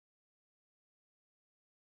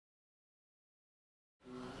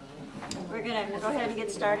we're going to go ahead and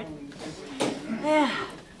get started. Yeah.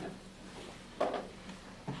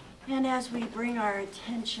 And as we bring our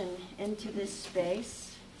attention into this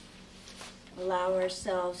space, allow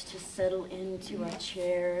ourselves to settle into our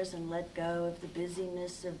chairs and let go of the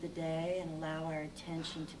busyness of the day and allow our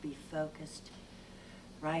attention to be focused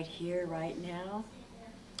right here, right now.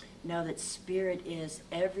 Know that Spirit is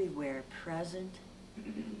everywhere present,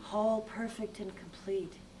 whole, perfect, and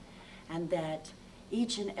complete, and that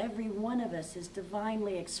each and every one of us is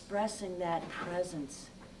divinely expressing that presence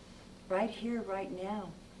right here, right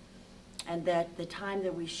now. And that the time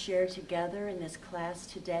that we share together in this class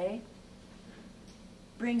today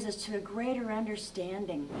brings us to a greater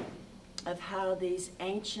understanding of how these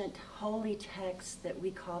ancient holy texts that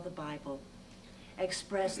we call the Bible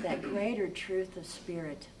express that greater truth of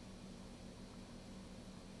Spirit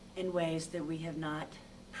in ways that we have not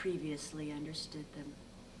previously understood them.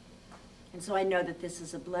 And so I know that this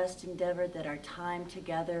is a blessed endeavor, that our time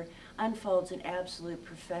together unfolds in absolute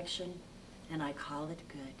perfection, and I call it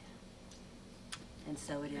good. And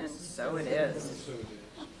so it is. And so it is.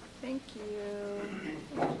 Thank you.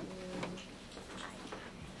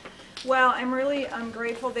 Well, I'm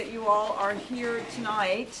grateful that you all are here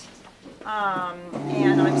tonight.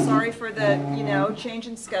 And I'm sorry for the, change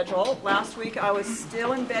in schedule. Last week I was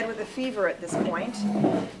still in bed with a fever at this point.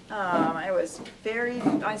 I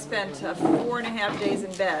spent 4.5 days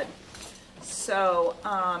in bed. So,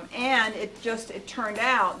 and it turned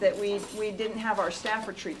out that we didn't have our staff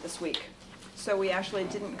retreat this week. So we actually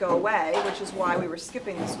didn't go away, which is why we were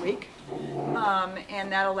skipping this week.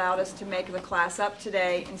 And that allowed us to make the class up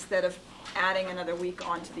today instead of adding another week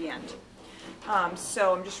onto the end.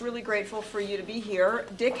 So I'm just really grateful for you to be here.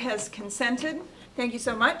 Dick has consented, thank you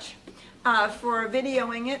so much, for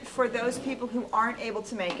videoing it for those people who aren't able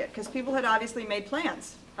to make it, because people had obviously made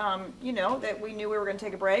plans. That we knew we were going to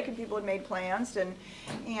take a break, and people had made plans, and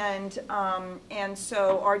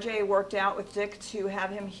so RJ worked out with Dick to have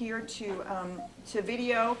him here to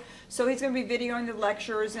video. So he's going to be videoing the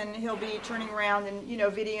lectures, and he'll be turning around and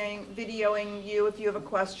videoing you if you have a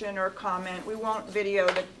question or a comment. We won't video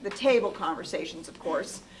the table conversations, of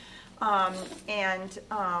course, and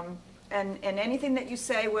anything that you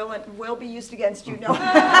say will be used against you. No,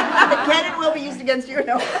 can and will be used against you.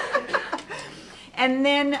 No. And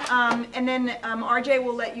then RJ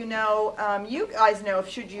will let you know. You guys know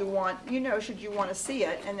should you want to see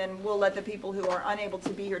it, and then we'll let the people who are unable to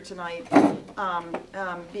be here tonight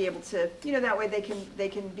be able to. That way they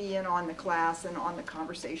can be in on the class and on the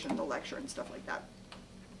conversation, the lecture, and stuff like that.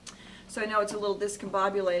 So I know it's a little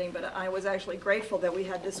discombobulating, but I was actually grateful that we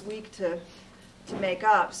had this week to make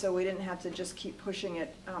up, so we didn't have to just keep pushing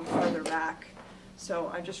it further back.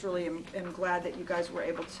 So I just really am glad that you guys were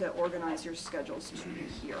able to organize your schedules to be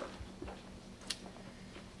here.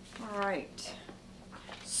 All right.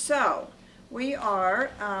 So we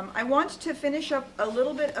are, I want to finish up a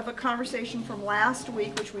little bit of a conversation from last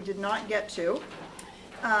week, which we did not get to.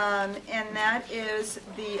 And that is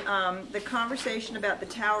the conversation about the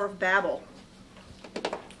Tower of Babel.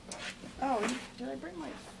 Oh, did I bring my,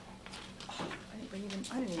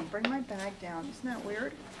 I didn't even bring my bag down. Isn't that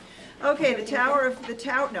weird? Okay, the Tower of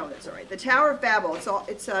Babel.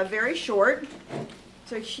 It's very short.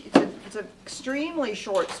 It's an extremely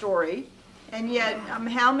short story, and yet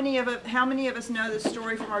how many of us know this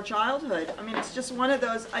story from our childhood? I mean, it's just one of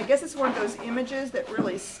those. I guess it's one of those images that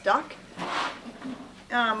really stuck.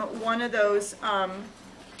 One of those, one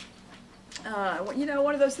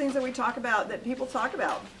of those things that we talk about, that people talk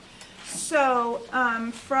about. So,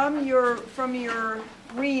 from your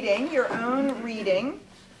reading, your own reading.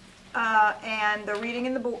 And the reading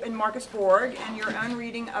in Marcus Borg, and your own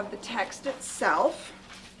reading of the text itself.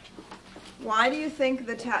 Why do you think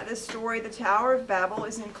this story, the Tower of Babel,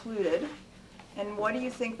 is included, and what do you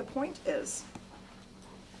think the point is?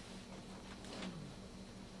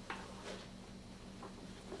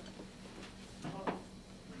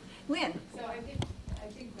 Lynn. So I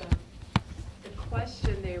think the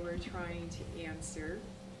question they were trying to answer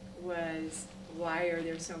was, why are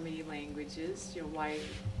there so many languages?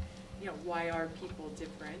 Why are people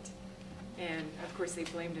different? And of course they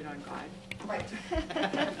blamed it on God. Right.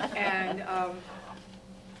 And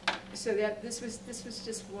so that this was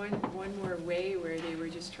just one more way where they were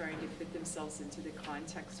just trying to fit themselves into the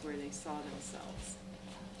context where they saw themselves.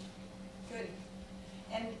 Good.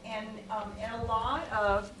 And a lot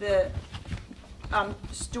of the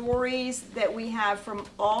stories that we have from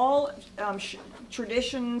all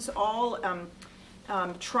traditions, all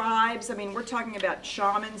tribes. I mean, we're talking about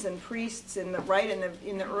shamans and priests in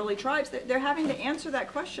the early tribes. They're having to answer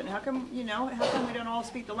that question. How come we don't all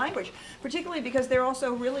speak the language? Particularly because they're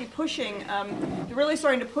also really pushing, they're really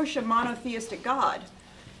starting to push a monotheistic God.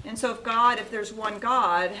 And so if there's one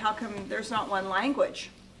God, how come there's not one language?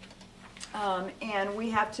 And we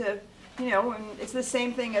have to, and it's the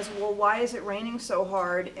same thing as, well, why is it raining so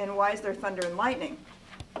hard and why is there thunder and lightning?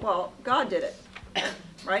 Well, God did it.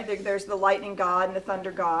 Right? There's the lightning god and the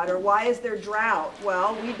thunder god. Or why is there drought?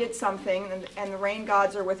 Well, we did something, and the rain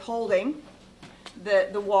gods are withholding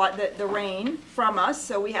the rain from us,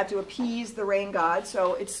 so we have to appease the rain god.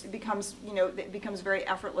 So it becomes very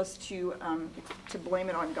effortless to blame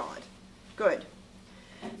it on God. Good.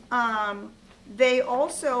 They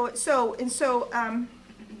also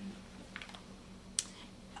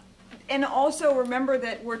And also remember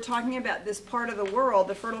that we're talking about this part of the world,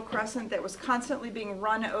 the Fertile Crescent, that was constantly being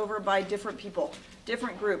run over by different people,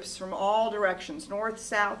 different groups from all directions, north,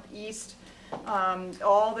 south, east.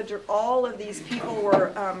 All of these people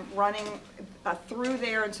were running through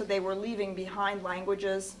there, and so they were leaving behind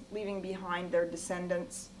languages, leaving behind their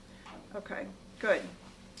descendants. Okay, good.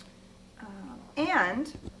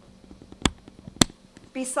 And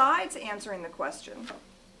besides answering the question,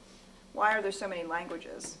 why are there so many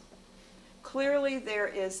languages? Clearly,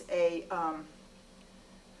 there's a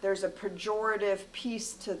pejorative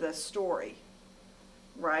piece to the story,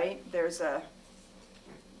 right?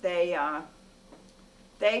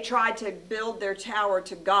 They tried to build their tower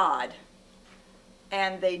to God,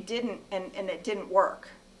 and they didn't, and it didn't work.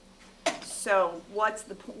 So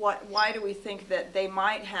why do we think that they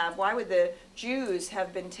might have? Why would the Jews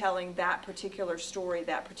have been telling that particular story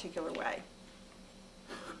that particular way?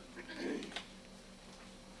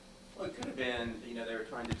 Well, it could have been, they were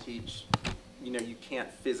trying to teach, you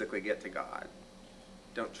can't physically get to God.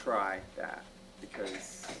 Don't try that,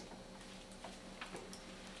 because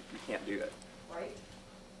you can't do it. Right?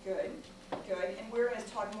 Good. Good. And we're going to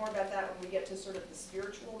talk more about that when we get to sort of the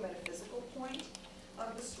spiritual, metaphysical point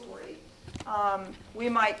of the story. We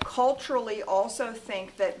might culturally also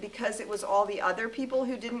think that because it was all the other people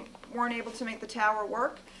who weren't able to make the tower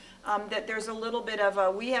work, that there's a little bit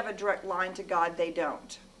of we have a direct line to God, they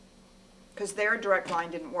don't. Because their direct line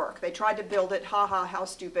didn't work. They tried to build it, how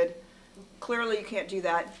stupid. Clearly you can't do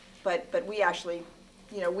that, but we actually,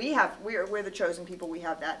 we're the chosen people, we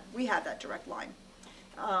have that direct line.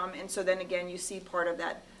 And so then again, you see part of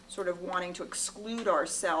that sort of wanting to exclude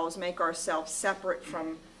ourselves, make ourselves separate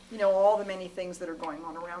from, all the many things that are going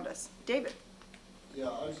on around us. David? Yeah,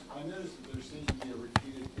 I noticed that there seems to be a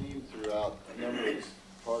repeated theme throughout a number of these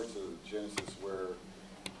parts of Genesis where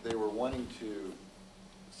they were wanting to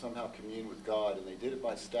somehow commune with God, and they did it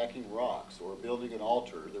by stacking rocks or building an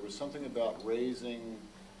altar. There was something about raising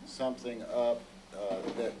something up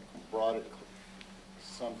that brought it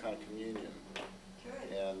some kind of communion.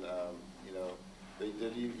 Good. And, they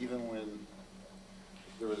did, even when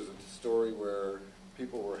there was a story where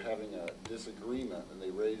people were having a disagreement and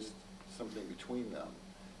they raised something between them.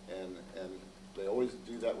 And they always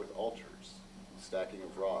do that with altars, stacking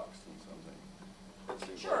of rocks and something.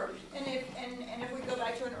 Sure, and if we go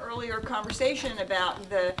back to an earlier conversation about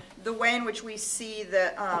the way in which we see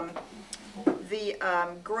the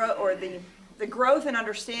growth and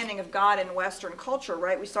understanding of God in Western culture,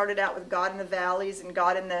 right? We started out with God in the valleys and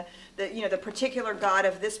God in the particular God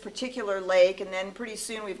of this particular lake, and then pretty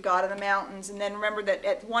soon we've God in the mountains, and then remember that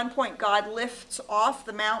at one point God lifts off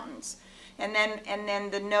the mountains, and then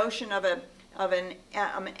the notion of an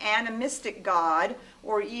animistic God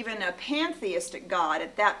or even a pantheistic God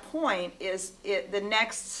at that point is the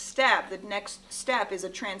next step. The next step is a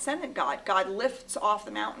transcendent God. God lifts off the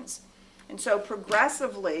mountains. And so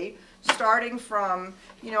progressively, starting from,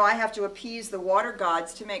 I have to appease the water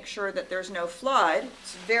gods to make sure that there's no flood.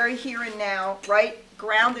 It's very here and now, right,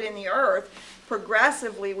 grounded in the earth.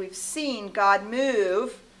 Progressively, we've seen God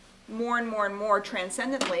move more and more and more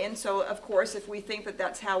transcendently, and so of course if we think that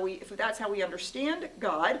that's how we understand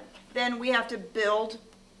God, then we have to build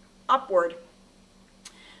upward.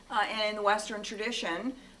 And in the Western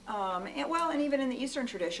tradition, and even in the Eastern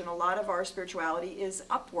tradition, a lot of our spirituality is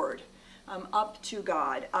upward, up to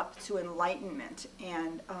God, up to enlightenment,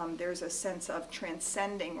 and there's a sense of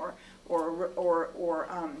transcending or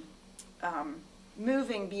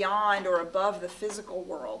moving beyond or above the physical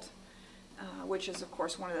world. Which is, of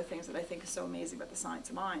course, one of the things that I think is so amazing about the science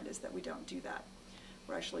of mind is that we don't do that.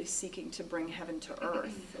 We're actually seeking to bring heaven to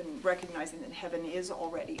earth and recognizing that heaven is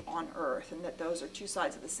already on earth and that those are two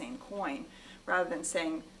sides of the same coin, rather than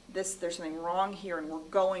saying there's something wrong here and we're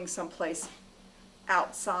going someplace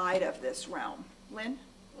outside of this realm. Lynn?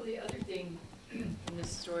 Well, the other thing in the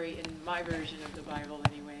story, in my version of the Bible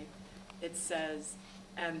anyway, it says,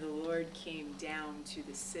 and the Lord came down to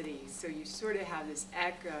the city. So you sort of have this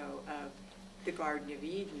echo of the Garden of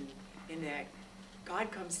Eden in that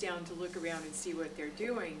God comes down to look around and see what they're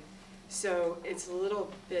doing. So it's a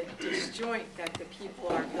little bit disjoint that the people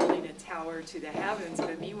are building a tower to the heavens,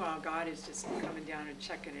 but meanwhile God is just coming down and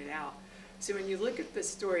checking it out. So when you look at the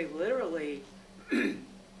story literally,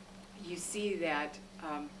 you see that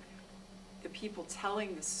the people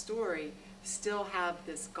telling the story still have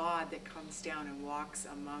this God that comes down and walks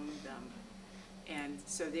among them. And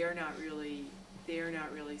so they're not really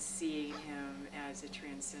seeing him as a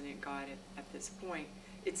transcendent God at this point.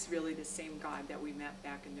 It's really the same God that we met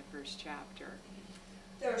back in the first chapter.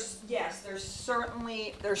 There's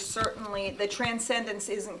certainly the transcendence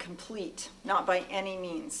isn't complete, not by any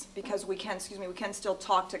means, because we can still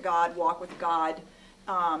talk to God, walk with God,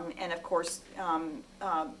 and of course,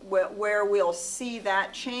 where we'll see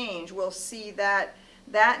that change, we'll see that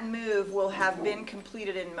move will have been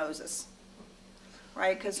completed in Moses,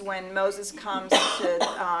 right? Because when Moses comes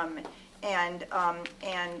to and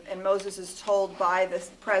Moses is told by the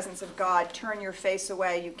presence of God, turn your face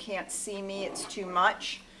away, you can't see me, it's too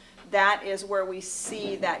much. That is where we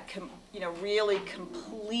see that really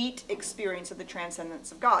complete experience of the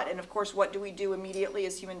transcendence of God. And of course, what do we do immediately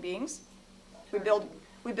as human beings? We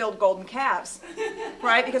build golden calves,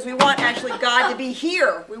 right? Because we want actually God to be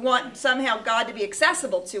here. We want somehow God to be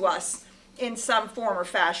accessible to us in some form or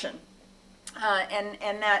fashion.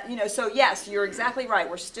 And that, so yes, you're exactly right.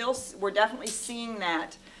 We're definitely seeing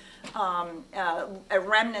that, a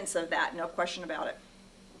remnants of that, no question about it.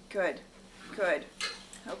 Good.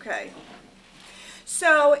 Okay.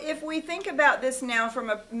 So if we think about this now from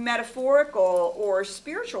a metaphorical or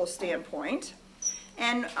spiritual standpoint,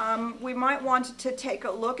 and we might want to take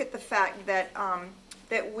a look at the fact that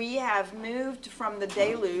that we have moved from the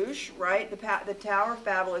deluge, right? The Tower of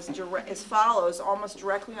Babel is follows almost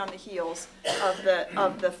directly on the heels of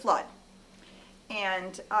the flood,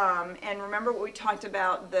 and remember what we talked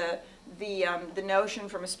about the notion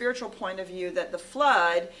from a spiritual point of view that the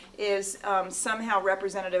flood is somehow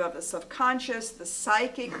representative of the subconscious, the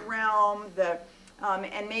psychic realm,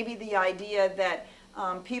 and maybe the idea that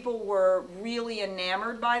people were really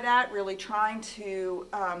enamored by that, really trying to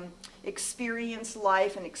experience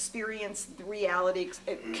life and experience the reality,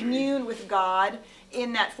 commune with God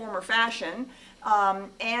in that form or fashion,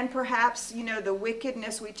 and perhaps the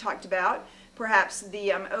wickedness we talked about, perhaps the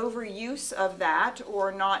overuse of that,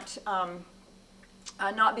 or not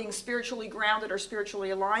being spiritually grounded or spiritually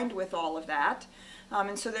aligned with all of that.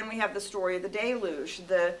 And so then we have the story of the deluge.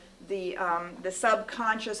 The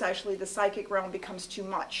subconscious, actually the psychic realm, becomes too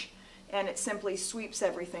much, and it simply sweeps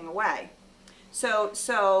everything away. So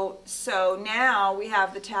now we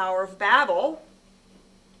have the Tower of Babel,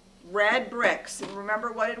 red bricks. And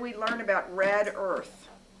remember, what did we learn about red earth?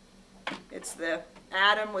 It's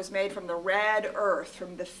Adam was made from the red earth,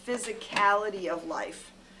 from the physicality of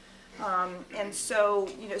life. And so,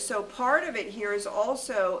 so part of it here is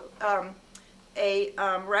also a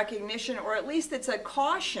recognition, or at least it's a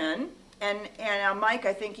caution, and Mike,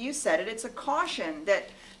 I think you said it, it's a caution that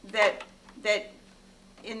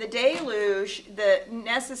in the deluge, the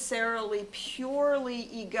necessarily purely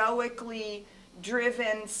egoically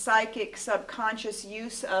driven psychic subconscious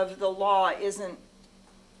use of the law isn't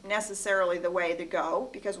necessarily the way to go,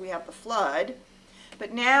 because we have the flood.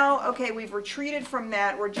 But now, okay, we've retreated from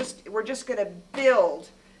that. We're just going to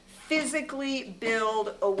physically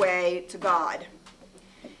build a way to God.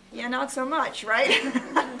 Yeah, not so much, right?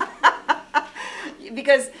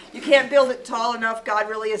 Because you can't build it tall enough. God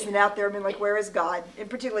really isn't out there. I mean, like, where is God? And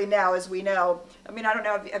particularly now, as we know. I mean, I don't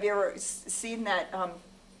know, have you ever seen that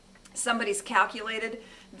somebody's calculated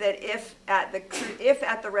that if at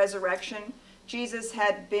the resurrection, Jesus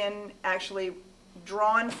had been actually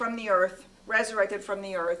drawn from the earth, resurrected from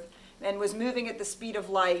the earth, and was moving at the speed of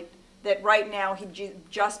light, that right now he'd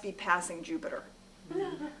just be passing Jupiter.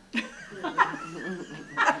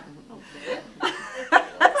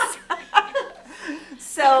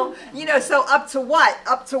 So, so up to what?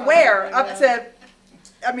 Up to where? Up to,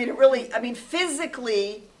 I mean,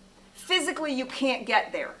 physically you can't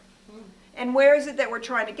get there. And where is it that we're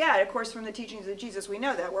trying to get? Of course, from the teachings of Jesus, we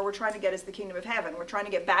know that. Where we're trying to get is the kingdom of heaven. We're trying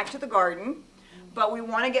to get back to the garden, but we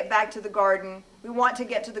want to get back to the garden. We want to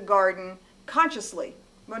get to the garden consciously.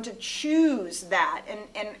 We want to choose that.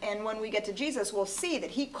 And when we get to Jesus, we'll see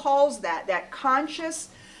that he calls that conscious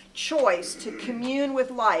choice to commune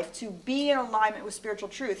with life, to be in alignment with spiritual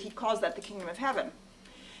truth. He calls that the kingdom of heaven.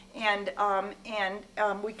 And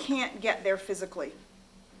we can't get there physically.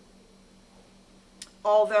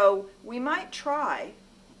 Although we might try,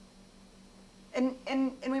 and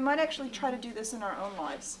we might actually try to do this in our own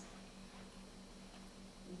lives.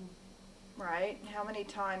 Right? How many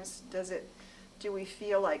times do we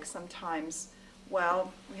feel like sometimes,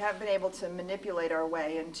 well, we haven't been able to manipulate our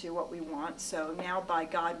way into what we want, so now by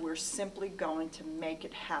God we're simply going to make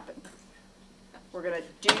it happen. We're going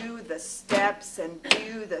to do the steps and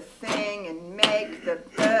do the thing and make the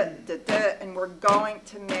and we're going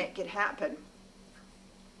to make it happen.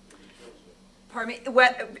 Pardon me?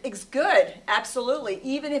 Well, it's good, absolutely,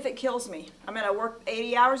 even if it kills me. I'm going to work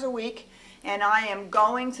 80 hours a week, and I am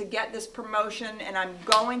going to get this promotion, and I'm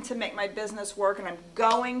going to make my business work, and I'm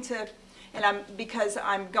going to, because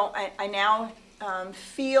I now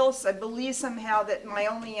feel, I believe somehow that my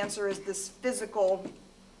only answer is this physical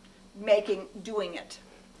doing it.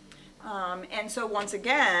 And so once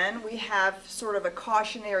again, we have sort of a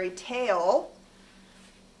cautionary tale,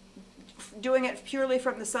 doing it purely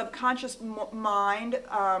from the subconscious mind,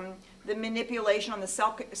 the manipulation on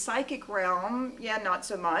the psychic realm, yeah, not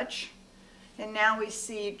so much. And now we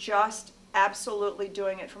see just absolutely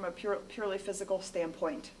doing it from a purely physical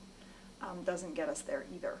standpoint. Doesn't get us there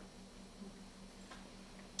either.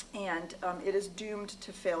 And it is doomed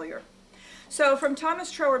to failure. So from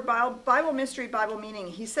Thomas Troward, Bible Mystery, Bible Meaning,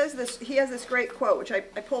 he says this. He has this great quote, which I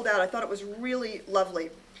pulled out. I thought it was really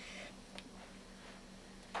lovely.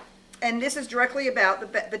 And this is directly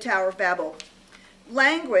about the Tower of Babel.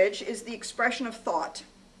 Language is the expression of thought.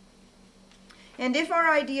 And if our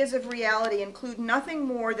ideas of reality include nothing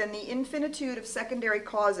more than the infinitude of secondary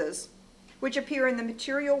causes which appear in the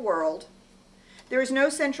material world, there is no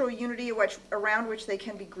central unity around which they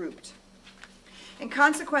can be grouped. And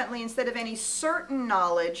consequently, instead of any certain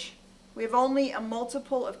knowledge, we have only a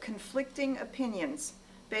multiple of conflicting opinions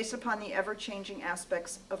based upon the ever-changing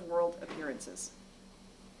aspects of world appearances.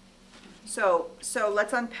 So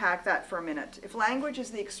let's unpack that for a minute. If language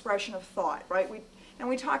is the expression of thought, right?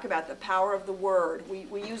 We talk about the power of the word.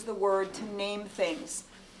 We use the word to name things.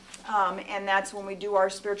 And that's when we do our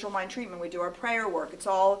spiritual mind treatment. We do our prayer work. It's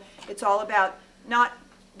all about not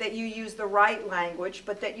that you use the right language,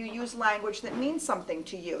 but that you use language that means something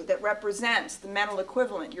to you, that represents the mental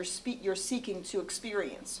equivalent you're seeking to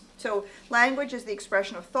experience. So language is the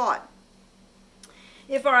expression of thought.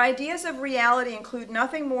 If our ideas of reality include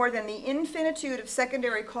nothing more than the infinitude of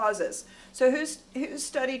secondary causes. So who's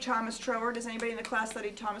studied Thomas Troward? Has anybody in the class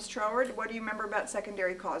studied Thomas Troward? What do you remember about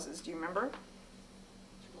secondary causes? Do you remember?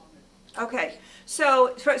 Okay,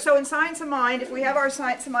 so in Science of Mind, if we have our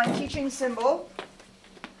Science of Mind teaching symbol,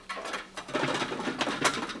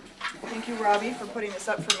 thank you, Robbie, for putting this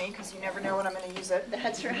up for me, because you never know when I'm going to use it.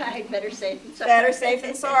 That's right. Better safe than sorry. Better safe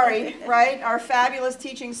than sorry, right? Our fabulous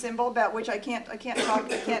teaching symbol, about which I can't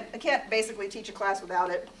basically teach a class without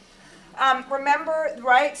it. Remember,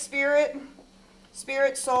 right? Spirit,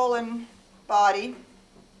 soul, and body.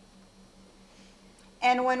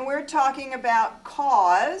 And when we're talking about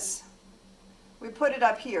cause, we put it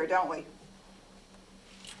up here, don't we?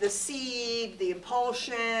 The seed, the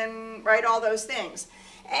impulsion, right? All those things.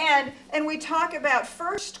 And we talk about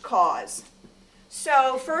first cause.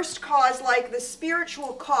 So first cause, like the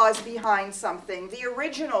spiritual cause behind something, the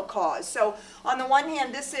original cause. So on the one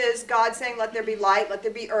hand, this is God saying, let there be light, let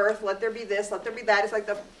there be earth, let there be this, let there be that. It's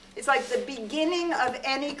like the beginning of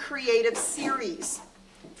any creative series.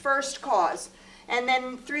 First cause. And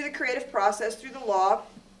then through the creative process, through the law,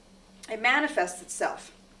 it manifests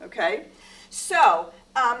itself. Okay? So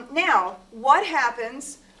now, what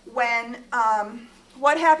happens when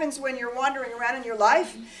you're wandering around in your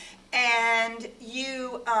life and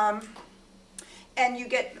you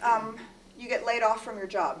get laid off from your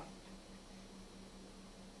job?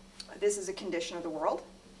 This is a condition of the world,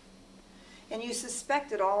 and you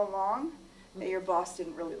suspected all along that your boss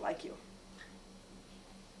didn't really like you.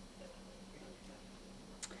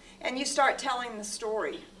 And you start telling the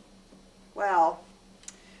story. Well,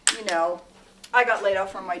 you know, I got laid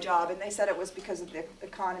off from my job, and they said it was because of the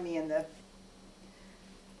economy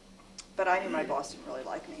but I knew my boss didn't really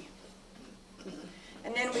like me.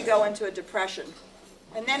 And then we go into a depression.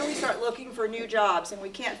 And then we start looking for new jobs, and we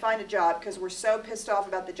can't find a job because we're so pissed off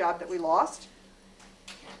about the job that we lost.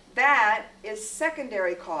 That is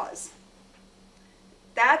secondary cause.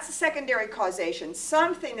 That's a secondary causation,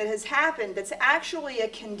 something that has happened that's actually a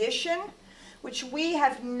condition which we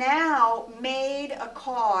have now made a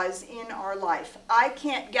cause in our life. I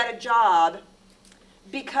can't get a job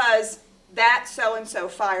because that so-and-so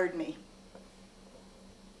fired me.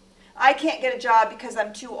 I can't get a job because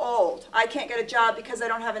I'm too old. I can't get a job because I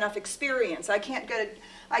don't have enough experience. I can't get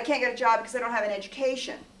a job because I don't have an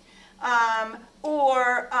education.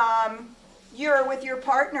 you're with your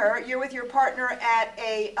partner at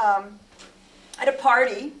a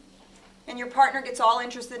party, and your partner gets all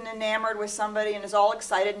interested and enamored with somebody and is all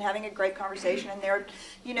excited and having a great conversation, and they're,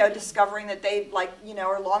 discovering that they,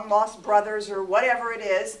 are long-lost brothers or whatever it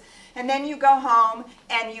is. And then you go home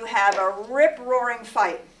and you have a rip-roaring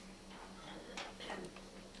fight.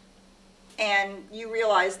 And you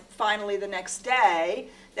realize finally the next day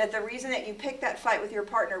that the reason that you picked that fight with your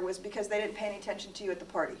partner was because they didn't pay any attention to you at the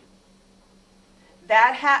party.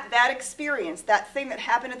 That experience, that thing that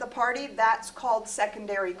happened at the party, that's called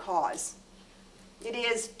secondary cause. It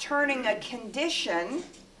is turning a condition,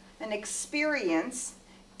 an experience,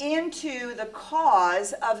 into the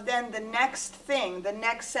cause of then the next thing, the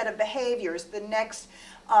next set of behaviors, the next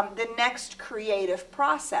creative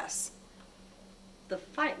process. The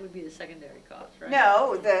fight would be the secondary cause, right?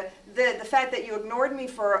 No, the fact that you ignored me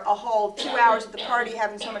for a whole 2 hours at the party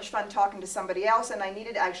having so much fun talking to somebody else, and I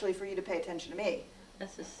needed actually for you to pay attention to me.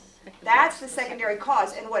 That's the secondary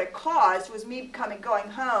cause. And what it caused was me going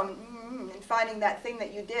home and finding that thing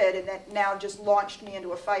that you did, and that now just launched me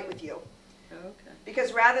into a fight with you. Okay.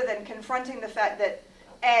 Because rather than confronting the fact that,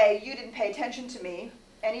 A, you didn't pay attention to me,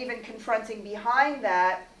 and even confronting behind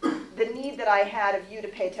that the need that I had of you to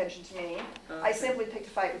pay attention to me, Okay. I simply picked a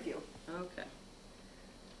fight with you. Okay.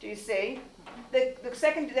 Do you see?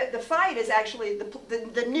 The fight is actually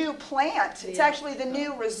the new plant. It's Yeah. actually the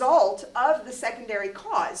new result of the secondary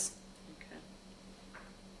cause. Okay.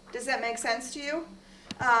 Does that make sense to you?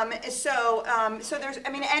 So there's,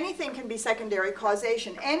 anything can be secondary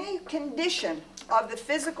causation. Any condition of the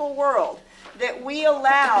physical world that we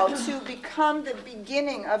allow to become the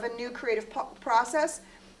beginning of a new creative process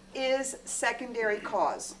is secondary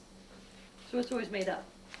cause. So it's always made up.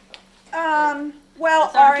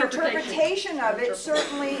 Well, That's our our interpretation. interpretation of it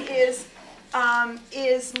certainly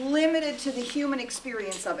is limited to the human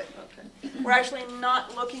experience of it. Okay. We're actually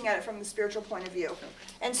not looking at it from the spiritual point of view.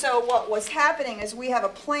 And so what was happening is we have a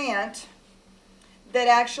plant that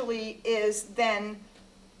actually is then,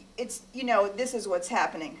 this is what's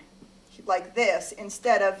happening, like this,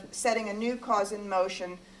 instead of setting a new cause in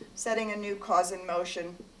motion,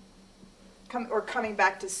 or coming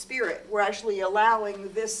back to spirit. We're actually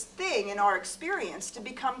allowing this thing in our experience to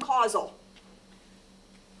become causal.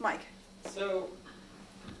 Mike? So,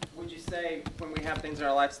 would you say when we have things in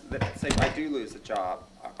our lives that say I do lose a job,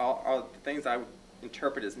 are the things I would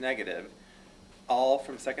interpret as negative all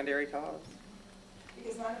from secondary cause?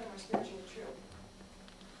 Because none of them are spiritually true.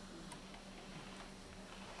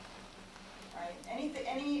 Right?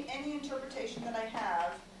 Any interpretation that I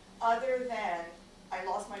have other than I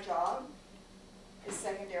lost my job is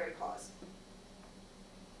secondary cause.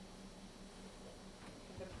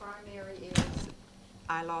 The primary is,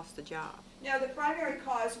 I lost the job. Now, the primary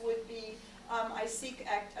cause would be I seek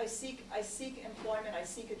employment, I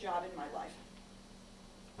seek a job in my life.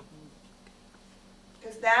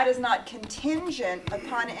 Because that is not contingent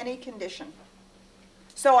upon any condition.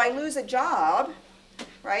 So I lose a job,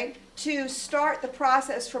 right? To start the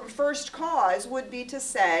process from first cause would be to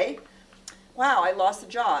say, wow, I lost a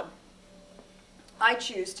job. I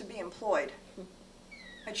choose to be employed.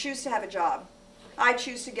 I choose to have a job. I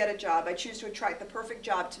choose to get a job. I choose to attract the perfect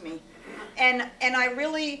job to me. And I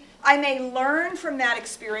may learn from that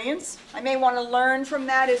experience. I may want to learn from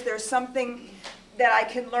that. Is there something that I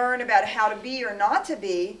can learn about how to be or not to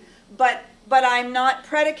be? But I'm not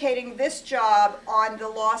predicating this job on the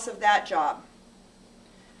loss of that job.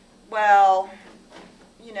 Well,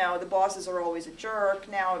 the bosses are always a jerk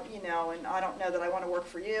now, and I don't know that I want to work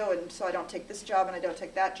for you, and so I don't take this job and I don't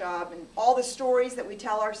take that job, and all the stories that we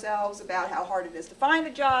tell ourselves about how hard it is to find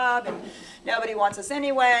a job, and nobody wants us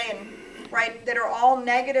anyway, and right, that are all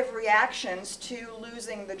negative reactions to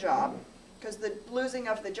losing the job, because the losing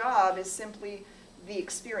of the job is simply the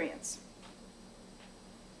experience.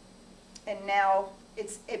 And now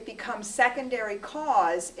it becomes secondary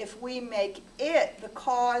cause if we make it the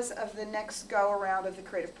cause of the next go-around of the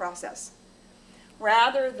creative process.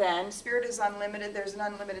 Rather than, spirit is unlimited, there's an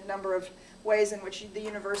unlimited number of ways in which the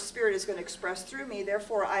universe spirit is going to express through me,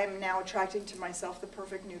 therefore I am now attracting to myself the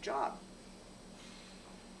perfect new job.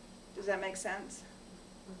 Does that make sense?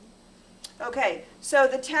 Okay, so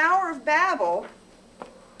the Tower of Babel,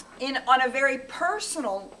 on a very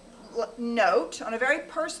personal note, on a very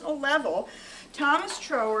personal level, Thomas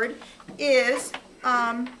Troward is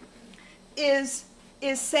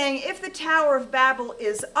saying if the Tower of Babel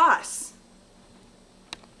is us,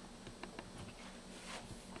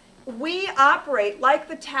 we operate like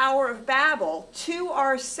the Tower of Babel to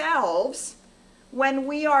ourselves when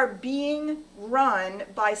we are being run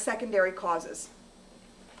by secondary causes.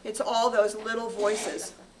 It's all those little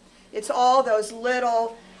voices. It's all those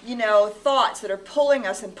little, thoughts that are pulling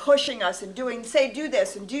us and pushing us and do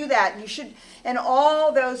this and do that. And you should, and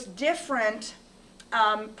all those different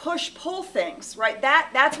push-pull things, right?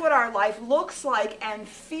 That's what our life looks like and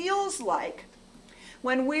feels like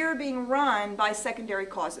when we're being run by secondary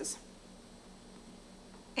causes.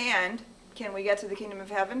 And can we get to the kingdom of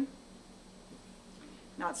heaven?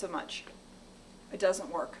 Not so much. It doesn't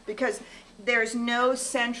work because there's no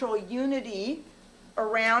central unity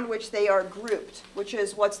around which they are grouped, which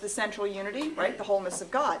is what's the central unity, right? The wholeness of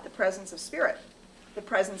God, the presence of Spirit, the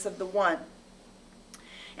presence of the One.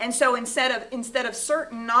 And so instead of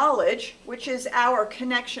certain knowledge, which is our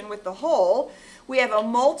connection with the whole, we have a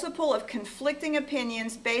multiple of conflicting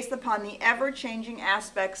opinions based upon the ever-changing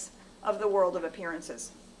aspects of the world of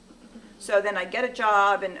appearances. So then I get a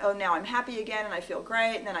job, and oh, now I'm happy again, and I feel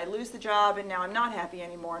great, and then I lose the job, and now I'm not happy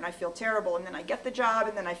anymore, and I feel terrible, and then I get the job,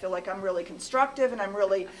 and then I feel like I'm really constructive, and I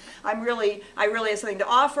really have something to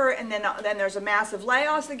offer, and then there's a massive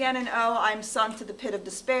layoffs again, and oh, I'm sunk to the pit of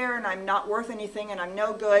despair, and I'm not worth anything, and I'm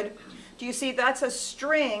no good. Do you see? That's a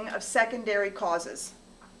string of secondary causes.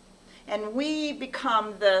 And we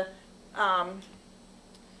become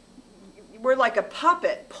we're like a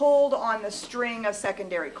puppet pulled on the string of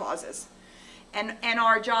secondary causes. And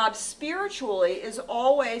our job spiritually is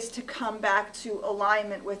always to come back to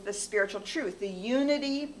alignment with the spiritual truth, the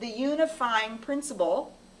unity, the unifying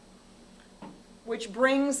principle, which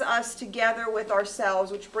brings us together with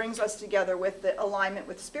ourselves, which brings us together with the alignment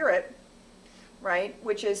with Spirit, right?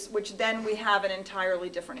 Which then we have an entirely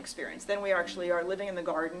different experience. Then we actually are living in the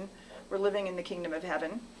garden. We're living in the kingdom of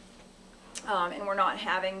heaven. And we're not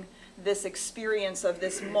having this experience of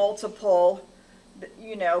this multiple,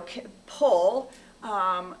 pull,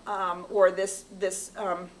 or this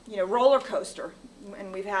roller coaster.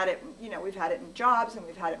 And we've had it, we've had it in jobs, and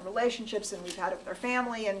we've had it in relationships, and we've had it with our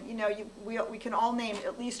family, and we can all name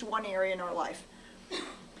at least one area in our life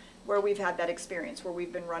where we've had that experience, where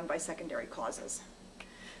we've been run by secondary causes.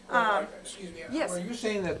 Excuse me. Yes. Are you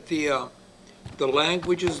saying that the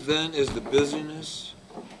languages then is the busyness?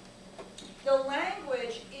 The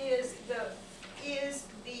language is the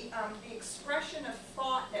expression of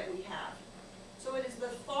thought that we have. So it is the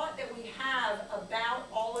thought that we have about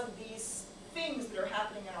all of these things that are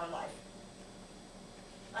happening in our life.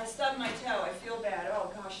 I stubbed my toe. I feel bad.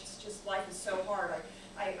 Oh gosh, it's just life is so hard.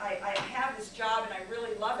 I have this job and I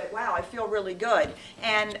really love it. Wow, I feel really good.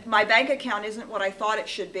 And my bank account isn't what I thought it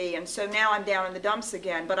should be, and so now I'm down in the dumps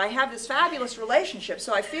again. But I have this fabulous relationship,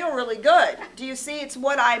 so I feel really good. Do you see? It's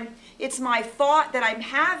my thought that I'm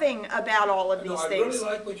having about all of these things. I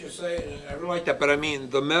really like what you're saying, and I really like that, but I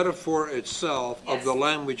mean the metaphor itself of the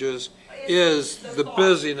languages is the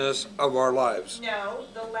busyness of our lives. No,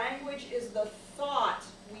 the language is the thought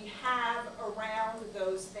we have around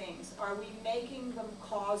those things. Are we making them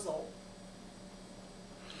causal?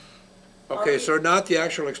 Okay, so not the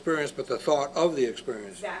actual experience, but the thought of the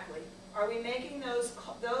experience. Exactly. Are we making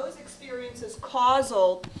those experiences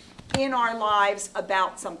causal in our lives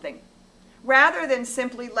about something, rather than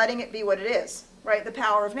simply letting it be what it is, right? The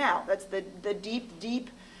power of now. That's the deep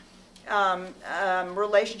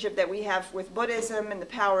relationship that we have with Buddhism, and the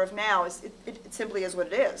power of now is it simply is what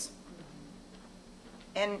it is.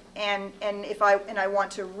 And if I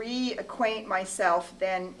want to reacquaint myself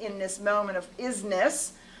then in this moment of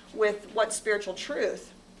isness with what spiritual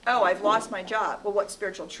truth. Oh, I've lost my job. Well, what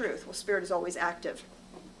spiritual truth? Well, Spirit is always active.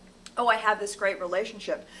 Oh, I have this great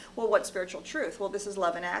relationship. Well, what spiritual truth? Well, this is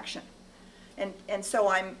love in action. And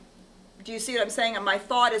so do you see what I'm saying? My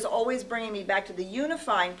thought is always bringing me back to the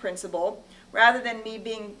unifying principle, rather than me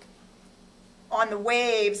being on the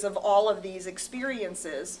waves of all of these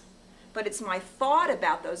experiences. But it's my thought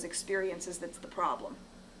about those experiences that's the problem.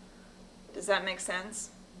 Does that make sense?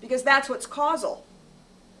 Because that's what's causal.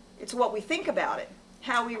 It's what we think about it,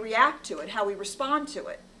 how we react to it, how we respond to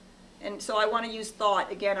it. And so I want to use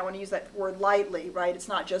thought. Again, I want to use that word lightly, right? It's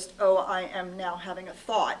not just, oh, I am now having a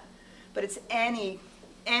thought. But it's any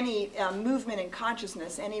movement in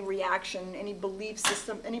consciousness, any reaction, any belief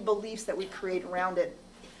system, any beliefs that we create around it.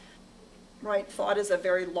 Right? Thought is a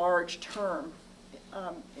very large term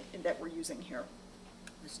that we're using here.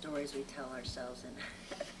 The stories we tell ourselves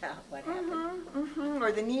about what happened.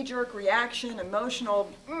 Or the knee-jerk reaction,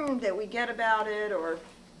 emotional that we get about it, or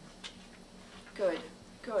good.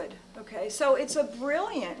 Okay, so it's a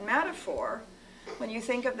brilliant metaphor when you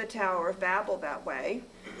think of the Tower of Babel that way.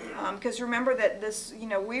 Because remember that this,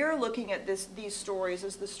 we're looking at these stories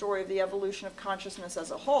as the story of the evolution of consciousness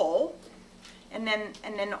as a whole. And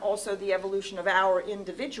then also the evolution of our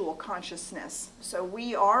individual consciousness. So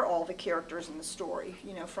we are all the characters in the story,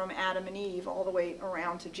 you know, from Adam and Eve all the way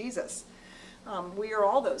around to Jesus. We are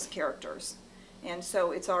all those characters. And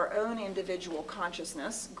so it's our own individual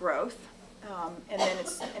consciousness growth, and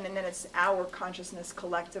then it's our consciousness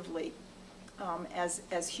collectively as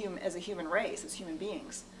a human race, as human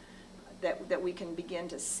beings, that we can begin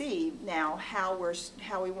to see now how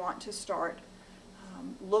we want to start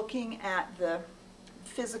looking at the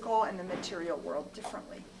physical and the material world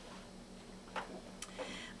differently.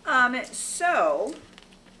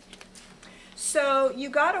 So you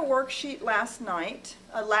got a worksheet last night,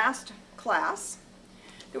 last class.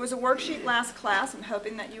 There was a worksheet last class. I'm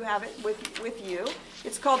hoping that you have it with you.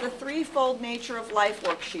 It's called the Threefold Nature of Life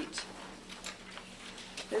worksheet.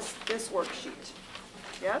 This worksheet.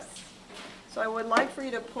 Yes? So I would like for you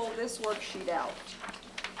to pull this worksheet out.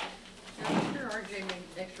 I'm sure RJ made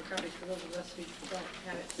extra copies for those of us who don't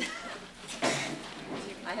have it.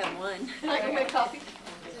 I have one. I can make a copy.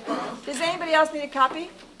 Does anybody else need a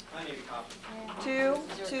copy? I need a copy. 2,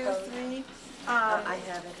 2, 3, I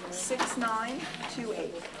have it here. 6, 9, 2,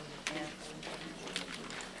 8.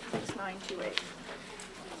 6, 9, 2, 8.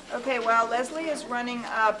 Okay, while Leslie is running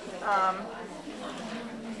up,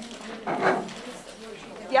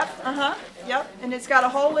 yep, and it's got a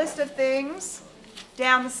whole list of things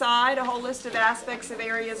down the side, a whole list of aspects of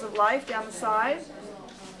areas of life down the side,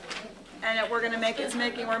 and we're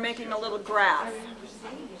making a little graph.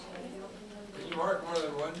 Can you mark more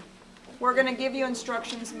than one? We're going to give you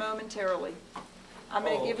instructions momentarily. I'm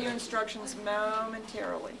going to give you instructions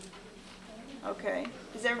momentarily. Okay.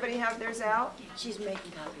 Does everybody have theirs out? She's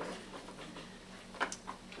making copies.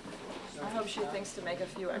 I hope she thinks to make a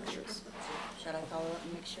few extras. Should I follow up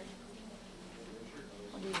and make sure?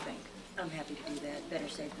 What do you think? I'm happy to do that. Better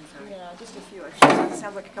safe than sorry. Yeah, just a few extras. It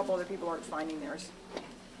sounds like a couple other people aren't finding theirs.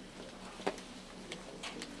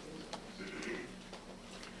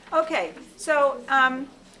 Okay, so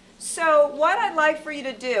what I'd like for you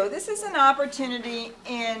to do, this is an opportunity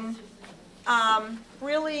in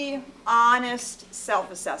really honest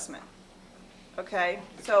self-assessment. Okay,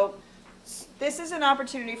 so this is an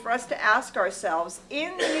opportunity for us to ask ourselves,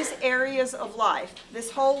 in these areas of life,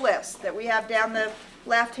 this whole list that we have down the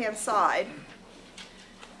left-hand side,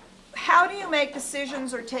 how do you make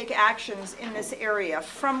decisions or take actions in this area?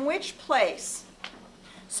 From which place?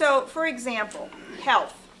 So, for example,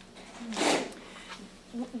 health.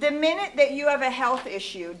 The minute that you have a health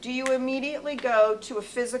issue, do you immediately go to a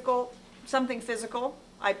physical, something physical?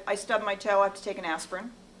 I stubbed my toe, I have to take an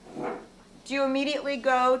aspirin. Do you immediately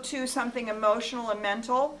go to something emotional and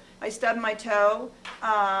mental? I stubbed my toe.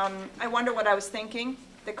 I wonder what I was thinking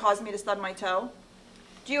that caused me to stub my toe.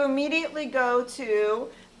 Do you immediately go to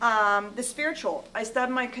the spiritual? I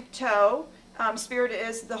stubbed my toe. Spirit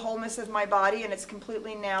is the wholeness of my body, and it's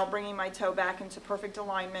completely now bringing my toe back into perfect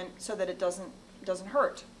alignment so that it doesn't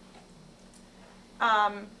hurt.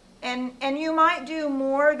 And you might do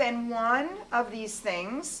more than one of these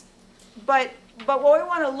things, but what we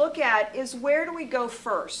want to look at is, where do we go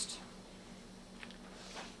first?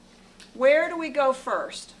 Where do we go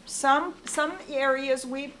first? Some areas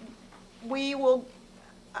we will,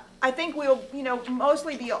 I think we'll,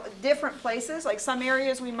 mostly be different places. Like some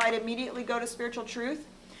areas we might immediately go to spiritual truth.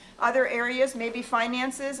 Other areas, maybe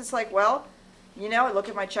finances, it's like, well, I look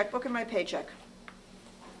at my checkbook and my paycheck.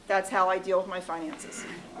 That's how I deal with my finances.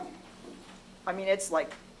 I mean, it's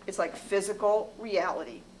like physical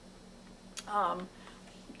reality.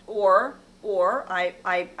 Or I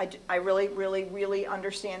really, really, really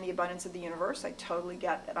understand the abundance of the universe. I totally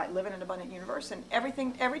get that I live in an abundant universe, and every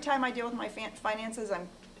time I deal with my finances,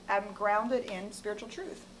 I'm grounded in spiritual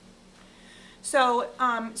truth. So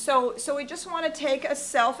we just want to take a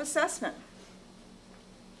self-assessment.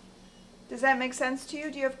 Does that make sense to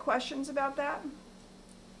you? Do you have questions about that?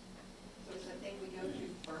 So is that thing we go to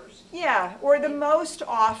first? Yeah, or the most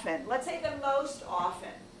often. Let's say the most often.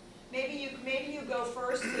 Maybe you go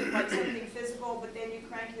first to like something physical, but then you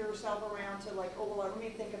crank yourself around to like, oh well, let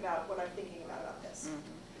me think about what I'm thinking about this.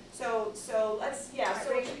 Mm-hmm. So let's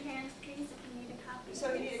So raise your hands, please, if you need a copy.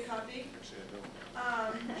 So you need a copy.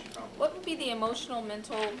 What would be the emotional,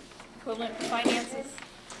 mental equivalent for finances?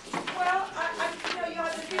 Well, you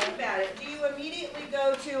have to think about it. Do you immediately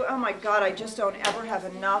go to, oh my God, I just don't ever have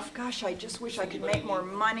enough. Gosh, I just wish I could make more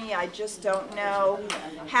money. I just don't know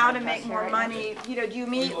how to make more money. Do you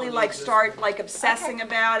immediately start obsessing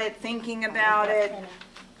about it, thinking about it,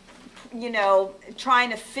 trying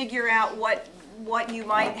to figure out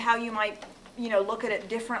how you might look at it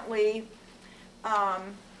differently.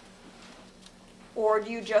 Or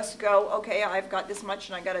do you just go, okay, I've got this much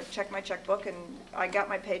and I got to check my checkbook and I got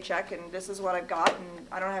my paycheck and this is what I've got and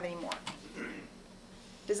I don't have any more?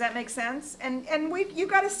 Does that make sense? And you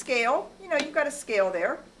got to scale, you've got to scale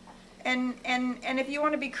there. And if you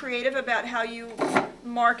want to be creative about how you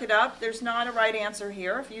mark it up, there's not a right answer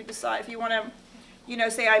here. If you decide, if you want to,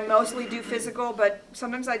 say I mostly do physical, but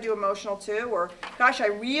sometimes I do emotional too, or gosh, I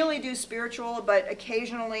really do spiritual, but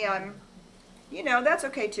occasionally I'm, that's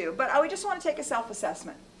okay too. But I would just want to take a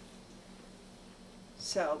self-assessment.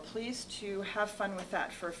 So please to have fun with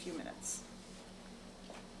that for a few minutes.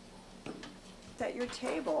 At your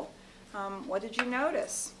table, what did you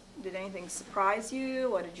notice? Did anything surprise you?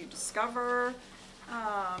 What did you discover?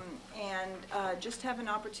 And just have an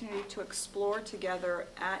opportunity to explore together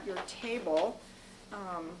at your table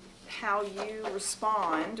how you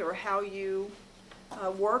respond or how you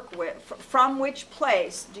work with, from which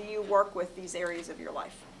place do you work with these areas of your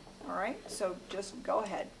life? All right, so just go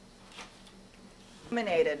ahead.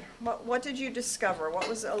 Illuminated. What did you discover? What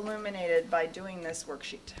was illuminated by doing this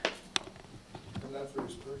worksheet? I'm not very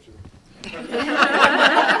spiritual.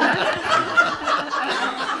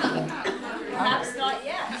 Perhaps not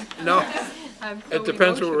yet. No, it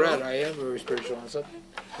depends where we're at. I am very spiritual on something.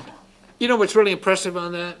 What's really impressive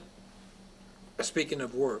on that? Speaking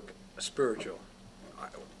of work, spiritual.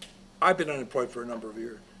 I've been unemployed for a number of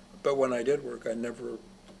years, but when I did work,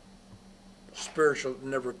 spiritual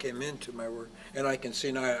never came into my work. And I can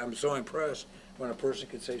see now, I'm so impressed when a person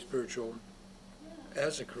can say spiritual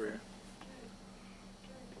as a career.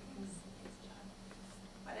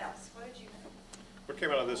 What else? What did you know? What came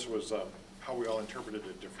out of this was how we all interpreted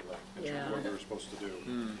it differently in terms of what we were supposed to do.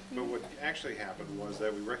 But what actually happened was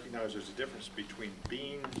that we recognized there's a difference between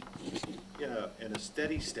being in a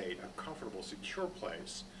steady state, a comfortable, secure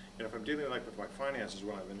place. And if I'm dealing with my finances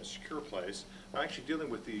when I'm in a secure place, I'm actually dealing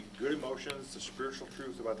with the good emotions, the spiritual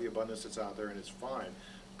truth about the abundance that's out there, and it's fine.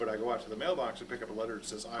 But I go out to the mailbox and pick up a letter that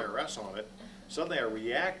says IRS on it. Suddenly I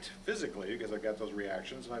react physically because I got those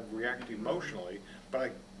reactions, and I react emotionally, but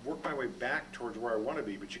I work my way back towards where I want to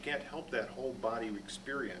be, but you can't help that whole body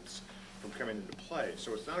experience from coming into play.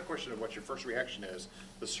 So it's not a question of what your first reaction is.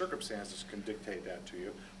 The circumstances can dictate that to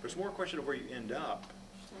you, but it's more a question of where you end up.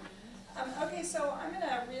 Okay, so I'm going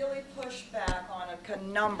to really push back on a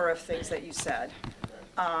number of things that you said.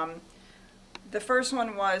 The first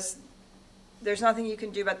one was, there's nothing you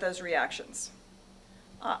can do about those reactions.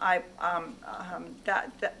 As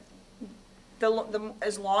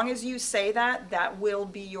long as you say that, that will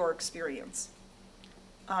be your experience.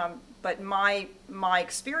 But my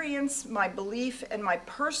experience, my belief, and my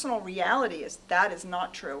personal reality is that is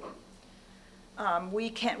not true. We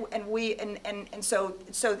can't, and so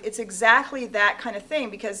it's exactly that kind of thing,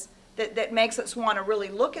 because that makes us want to really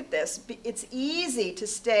look at this. It's easy to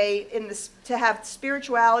stay in this, to have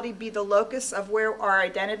spirituality be the locus of where our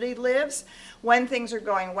identity lives when things are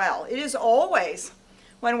going well. It is always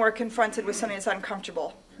when we're confronted with something that's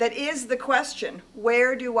uncomfortable. That is the question,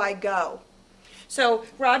 where do I go? So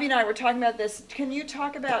Robbie and I were talking about this. Can you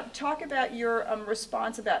talk about your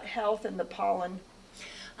response about health and the pollen?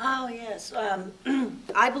 Oh, yes.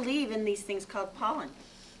 I believe in these things called pollen,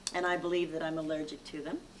 and I believe that I'm allergic to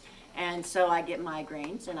them. And so I get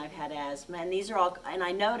migraines, and I've had asthma, and these are all, and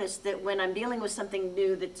I noticed that when I'm dealing with something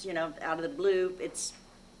new that's, out of the blue,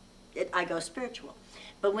 I go spiritual.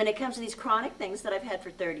 But when it comes to these chronic things that I've had for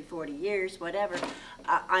 30, 40 years, whatever,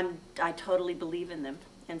 I totally believe in them.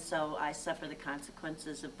 And so I suffer the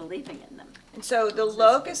consequences of believing in them. And so the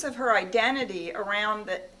locus of her identity around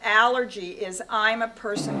the allergy is, I'm a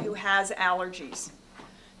person who has allergies.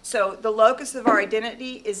 So the locus of our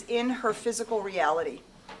identity is in her physical reality.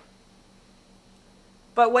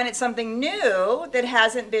 But when it's something new that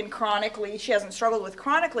hasn't been chronically, she hasn't struggled with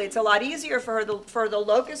chronically, it's a lot easier for her, for the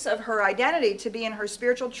locus of her identity to be in her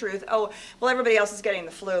spiritual truth. Oh, well, everybody else is getting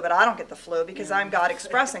the flu, but I don't get the flu because I'm God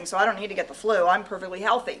expressing, so I don't need to get the flu. I'm perfectly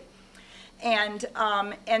healthy. And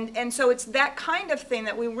so it's that kind of thing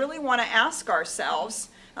that we really want to ask ourselves,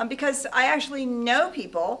 because I actually know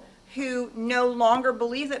people who no longer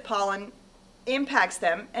believe that pollen impacts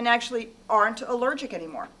them and actually aren't allergic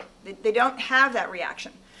anymore. They don't have that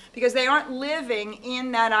reaction because they aren't living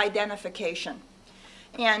in that identification.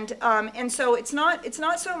 And so it's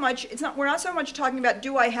not so much, we're not so much talking about,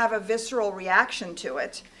 do I have a visceral reaction to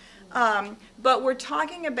it? But we're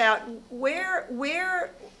talking about where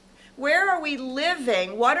are we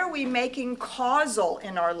living? What are we making causal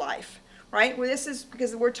in our life? Right? Well, this is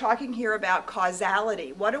because we're talking here about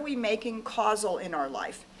causality. What are we making causal in our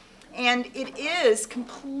life? And it is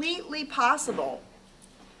completely possible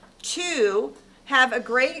to have a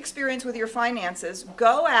great experience with your finances,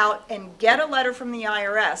 go out and get a letter from the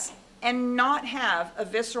IRS and not have a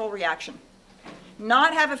visceral reaction,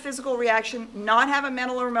 not have a physical reaction, not have a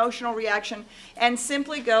mental or emotional reaction, and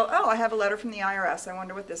simply go, oh, I have a letter from the IRS. I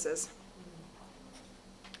wonder what this is.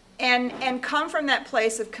 And come from that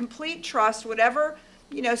place of complete trust, whatever,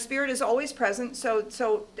 you know, Spirit is always present.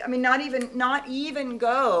 So I mean, not even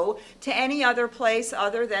go to any other place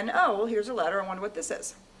other than, oh, well, here's a letter. I wonder what this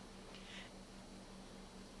is.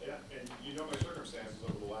 Yeah, and you know my circumstances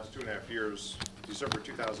over the last 2.5 years. December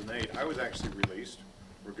 2008, I was actually released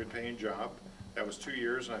for a good paying job. That was 2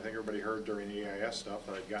 years, and I think everybody heard during the EIS stuff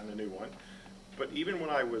that I'd gotten a new one. But even when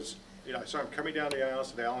I was, you know, so I'm coming down the aisle,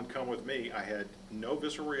 said, Alan, come with me. I had no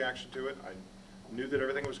visceral reaction to it. I knew that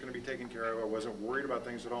everything was going to be taken care of. I wasn't worried about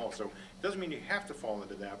things at all. So it doesn't mean you have to fall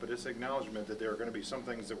into that, but it's acknowledgement that there are going to be some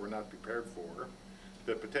things that we're not prepared for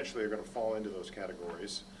that potentially are going to fall into those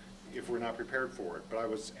categories if we're not prepared for it. But I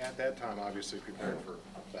was, at that time, obviously prepared for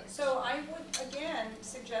things. So I would, again,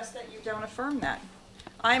 suggest that you don't affirm that.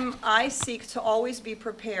 I seek to always be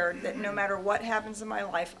prepared that no matter what happens in my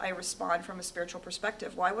life, I respond from a spiritual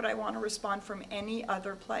perspective. Why would I want to respond from any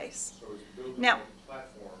other place? So it's building Now, a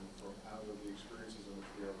platform from out of the experiences in which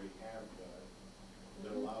we already have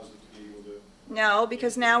that allows us to be able to... no,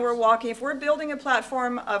 because now we're walking, if we're building a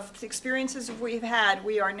platform of the experiences we've had,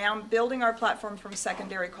 we are now building our platform from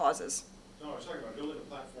secondary causes. No, I was talking about building a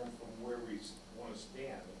platform from where we want to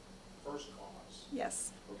stand, first cause.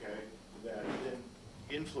 Yes. Okay, that then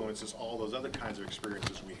influences all those other kinds of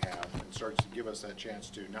experiences we have and starts to give us that chance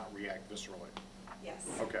to not react viscerally. Yes.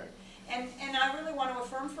 Okay. And I really want to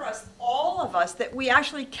affirm for us, all of us, that we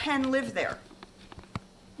actually can live there.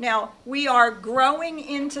 Now, we are growing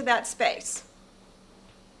into that space.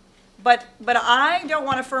 But I don't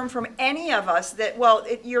want to affirm from any of us that, well,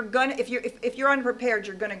 if you're unprepared,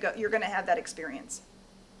 you're going to have that experience.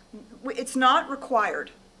 It's not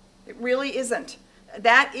required. It really isn't.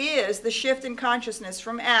 That is the shift in consciousness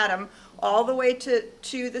from Adam all the way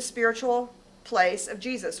to the spiritual place of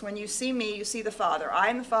Jesus. When you see me, you see the Father. I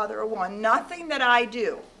and the Father are one. Nothing that I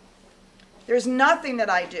do. There's nothing that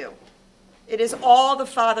I do. It is all the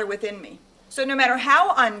Father within me. So no matter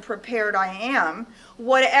how unprepared I am,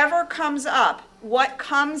 whatever comes up, what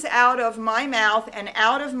comes out of my mouth and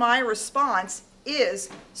out of my response is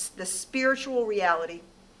the spiritual reality.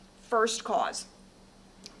 First cause.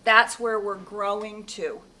 That's where we're growing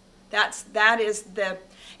to. That is the,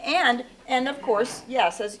 and of course,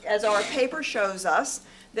 yes, as our paper shows us,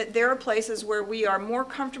 that there are places where we are more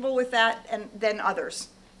comfortable with that than others.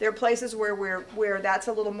 There are places where that's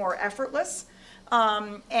a little more effortless,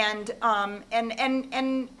 and I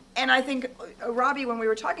think Robbie, when we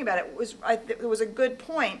were talking about it, it was a good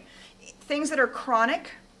point. Things that are chronic,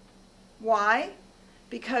 why?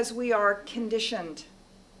 Because we are conditioned.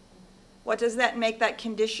 What does that make that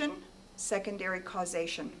condition? Secondary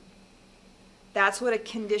causation. That's what a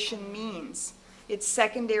condition means. It's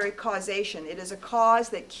secondary causation. It is a cause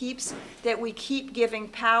that we keep giving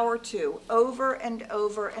power to over and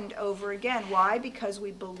over and over again. Why? Because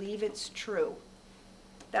we believe it's true.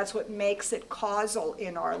 That's what makes it causal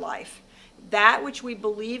in our life. That which we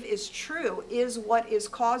believe is true is what is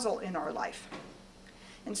causal in our life.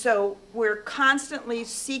 And so we're constantly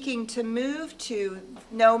seeking to move to,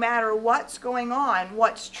 no matter what's going on,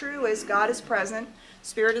 what's true is God is present,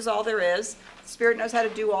 Spirit is all there is, Spirit knows how to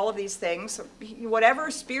do all of these things. So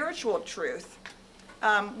whatever spiritual truth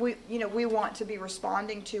we want to be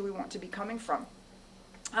responding to, we want to be coming from.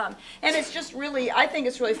 And it's just really, I think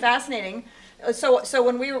it's really fascinating. So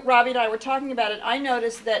when Robbie and I were talking about it, I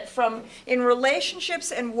noticed that in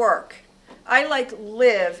relationships and work, I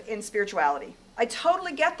live in spirituality. I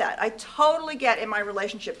totally get that. I totally get in my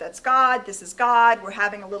relationship, that's God, this is God, we're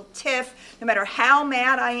having a little tiff, no matter how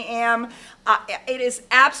mad I am, it is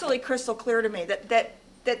absolutely crystal clear to me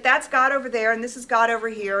that's God over there and this is God over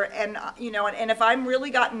here, and and if I'm really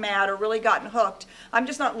gotten mad or really gotten hooked, I'm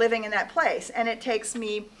just not living in that place, and it takes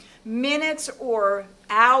me minutes or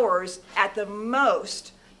hours at the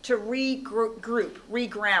most to regroup,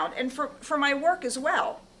 reground, and for my work as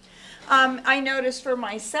well. I noticed for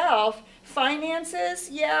myself, finances,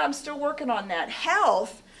 yeah, I'm still working on that.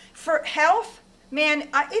 Health, man,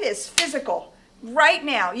 it is physical. Right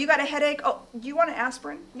now, you got a headache. Oh, do you want an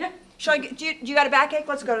aspirin? Yeah. Do you got a backache?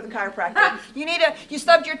 Let's go to the chiropractor. You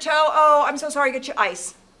stubbed your toe. Oh, I'm so sorry. Get you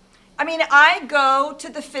ice. I mean, I go to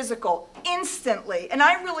the physical instantly, and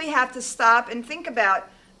I really have to stop and think about,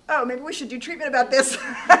 oh, maybe we should do treatment about this.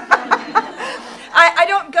 I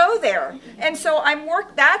don't go there. And so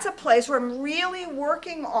that's a place where I'm really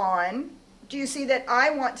working on Do you see that I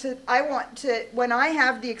want to, when I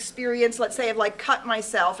have the experience, let's say, of like cut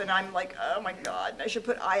myself and I'm like, oh my God, I should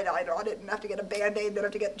put iodine on it and have to get a Band-Aid, then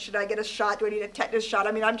have to get, should I get a shot? Do I need a tetanus shot?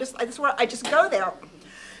 I mean, I just go there.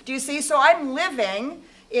 Do you see? So I'm living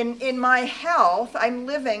in my health, I'm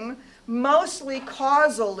living mostly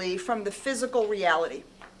causally from the physical reality.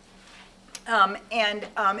 We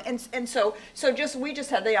just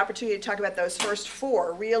had the opportunity to talk about those first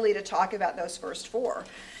four, really to talk about those first four.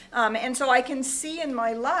 And so I can see in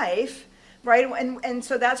my life, right, and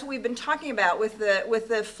so that's what we've been talking about with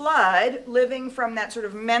the flood, living from that sort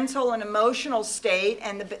of mental and emotional state,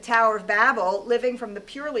 and the Tower of Babel, living from the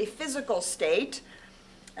purely physical state.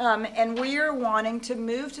 And we're wanting to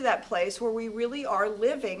move to that place where we really are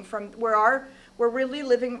living from, we're really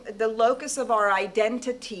living, the locus of our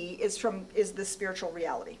identity is the spiritual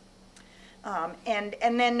reality. And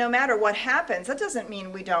then no matter what happens, that doesn't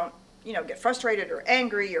mean we don't, get frustrated or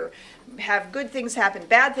angry or have good things happen,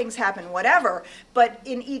 bad things happen, whatever. But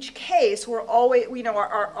in each case, we're always,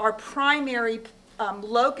 our primary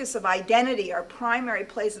locus of identity, our primary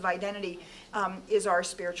place of identity is our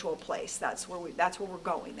spiritual place. That's where we're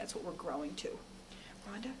going. That's what we're growing to.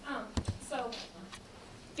 Rhonda? So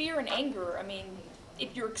fear and anger, I mean,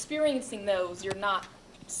 if you're experiencing those, you're not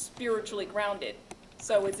spiritually grounded.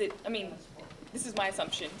 So is it, I mean, this is my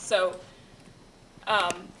assumption. So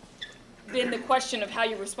then the question of how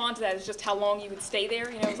you respond to that is just how long you would stay there.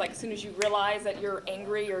 It's like as soon as you realize that you're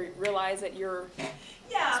angry or you realize that you're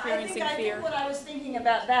experiencing fear. I think what I was thinking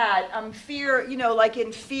about that, fear, like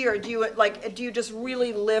in fear, do you just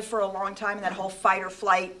really live for a long time in that whole fight or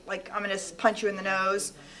flight, like I'm going to punch you in the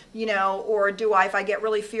nose, or do I, if I get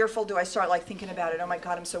really fearful, do I start like thinking about it, oh my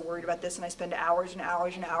God, I'm so worried about this, and I spend hours and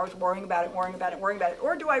hours and hours worrying about it,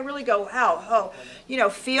 or do I really go,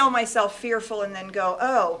 feel myself fearful and then go,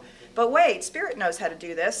 oh, but wait, Spirit knows how to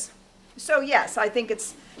do this. So yes, I think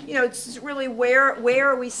it's, it's really where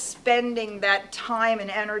are we spending that time and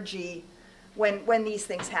energy when these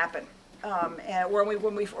things happen, and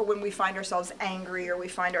when we find ourselves angry or we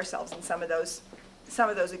find ourselves in some of those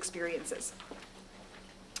experiences.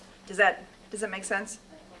 Does that make sense?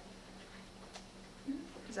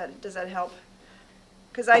 Does that help?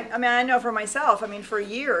 Because I know for myself, for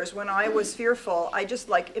years when I was fearful, I just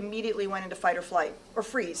like immediately went into fight or flight or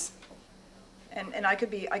freeze. And I could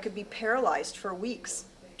be paralyzed for weeks,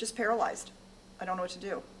 just paralyzed. I don't know what to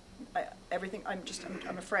do.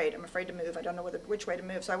 I'm afraid. I'm afraid to move. I don't know which way to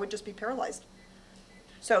move. So I would just be paralyzed.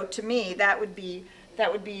 So to me, that would be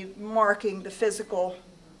marking the physical.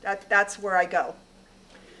 That's where I go.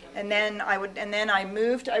 And then I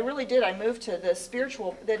moved. I really did. I moved to the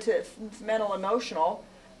spiritual, to mental, emotional,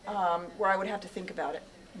 where I would have to think about it.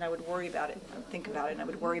 And I would worry about it, and think about it, and I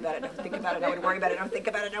would worry about it, and I would think about it, and I would worry about it, and I would think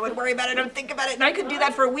about it, and I would worry about it, and I would think about it. And I could do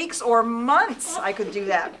that for weeks or months. I could do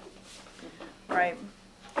that. Right?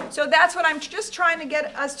 So that's what I'm just trying to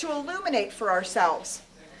get us to illuminate for ourselves.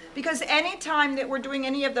 Because any time that we're doing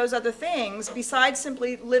any of those other things, besides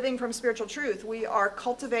simply living from spiritual truth, we are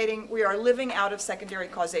living out of secondary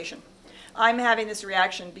causation. I'm having this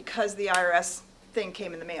reaction because the IRS thing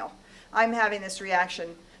came in the mail. I'm having this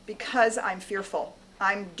reaction because I'm fearful.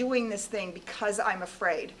 I'm doing this thing because I'm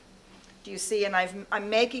afraid. Do you see? And I'm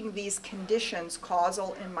making these conditions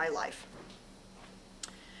causal in my life.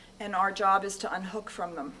 And our job is to unhook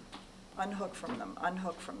from them, unhook from them,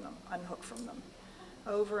 unhook from them, unhook from them,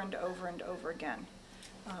 over and over and over again.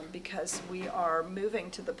 Because we are moving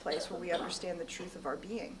to the place where we understand the truth of our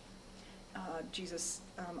being. Jesus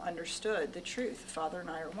understood the truth. The Father and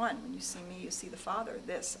I are one. When you see me, you see the Father.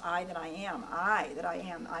 This, I that I am, I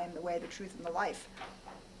am the way, the truth, and the life.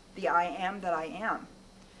 The I am that I am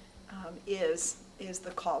is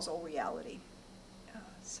the causal reality.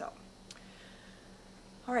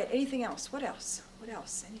 All right, anything else? What else? What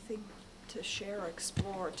else? Anything to share or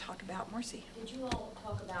explore or talk about? Marcy? Did you all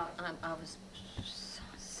talk about, I was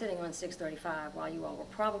sitting on 635 while you all were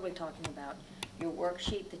probably talking about your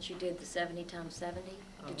worksheet that you did, the 70 times 70?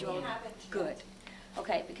 Did you all? Good.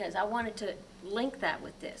 Okay, because I wanted to link that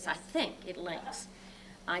with this. I think it links.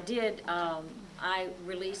 I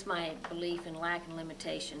released my belief in lack and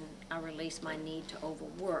limitation. I released my need to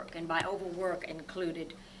overwork. And by overwork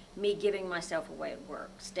included me giving myself away at work,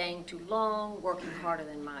 staying too long, working harder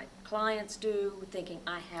than my clients do, thinking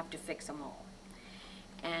I have to fix them all,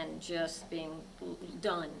 and just being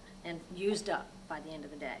done and used up by the end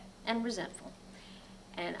of the day, and resentful.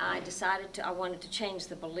 And I decided I wanted to change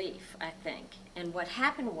the belief, I think. And what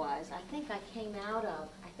happened was, I think I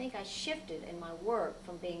shifted in my work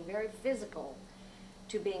from being very physical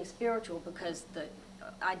to being spiritual, because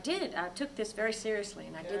I took this very seriously,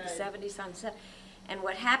 and I did the 70 times 7. And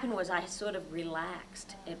what happened was I sort of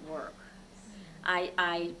relaxed at work.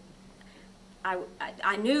 I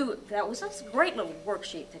knew that was a great little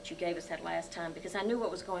worksheet that you gave us that last time, because I knew what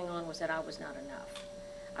was going on was that I was not enough.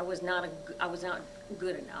 I was not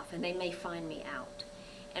good enough, and they may find me out.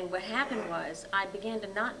 And what happened was I began to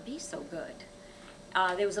not be so good.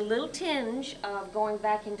 There was a little tinge of going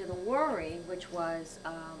back into the worry, which was,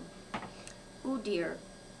 oh dear,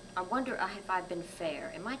 I wonder if I've been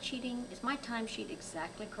fair. Am I cheating? Is my timesheet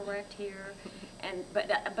exactly correct here?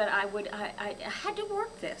 But I had to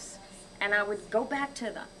work this, and I would go back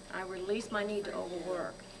to I released my need to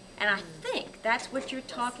overwork. And I think that's what you're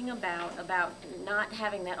talking about not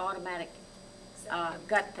having that automatic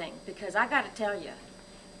gut thing, because I got to tell you,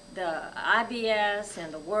 the IBS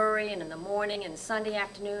and the worry, and in the morning and Sunday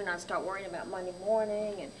afternoon, I start worrying about Monday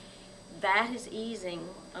morning, and that is easing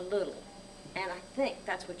a little. And I think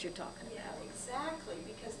that's what you're talking about. Yeah, exactly,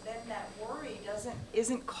 because then that worry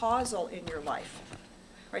isn't causal in your life.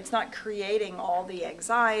 Right? It's not creating all the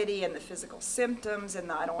anxiety and the physical symptoms and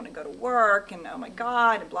the I don't want to go to work and oh my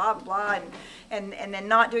God and blah, blah, blah, and then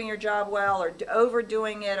not doing your job well or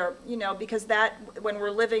overdoing it, or, you know, because that, when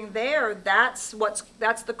we're living there, that's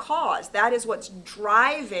the cause. That is what's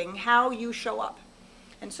driving how you show up.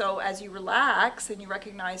 And so as you relax and you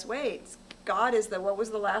recognize, wait, God is what was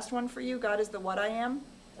the last one for you? God is the what I am?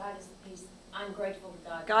 God is the peace. I'm grateful to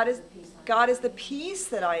God. God is the peace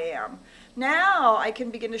that I am. Now I can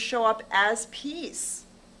begin to show up as peace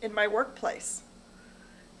in my workplace.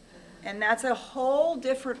 And that's a whole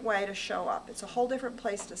different way to show up. It's a whole different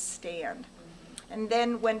place to stand. And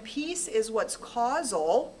then when peace is what's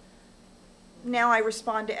causal, now I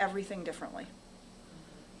respond to everything differently.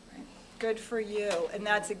 Right? Good for you. And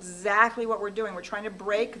that's exactly what we're doing. We're trying to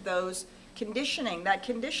break those conditioning, that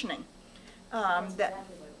conditioning. That's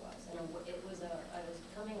exactly what it was. And I was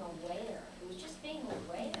becoming aware. It was just being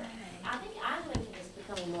aware. I think I linked it as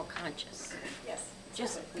becoming more conscious. Yes.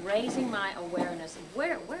 Just raising my awareness of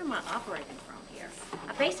where am I operating from here?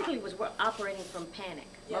 I basically was operating from panic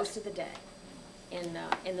most of the day in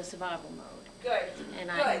the survival mode. Good. And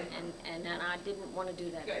Good. I didn't want to do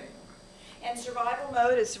that anymore. And survival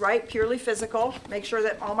mode is, right, purely physical. Make sure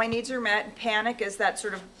that all my needs are met. Panic is that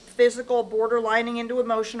sort of physical borderlining into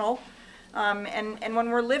emotional. And when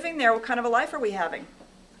we're living there, what kind of a life are we having?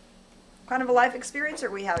 What kind of a life experience are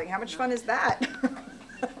we having? How much fun is that?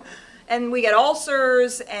 And we get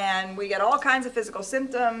ulcers, and we get all kinds of physical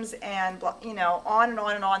symptoms, and, you know, on and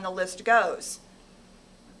on and on the list goes.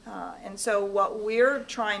 And so what we're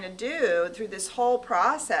trying to do through this whole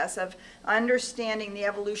process of understanding the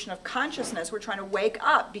evolution of consciousness, we're trying to wake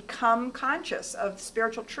up, become conscious of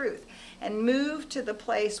spiritual truth, and move to the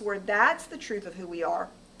place where that's the truth of who we are,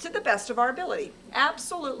 to the best of our ability.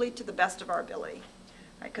 Absolutely to the best of our ability.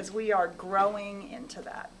 Because we are growing into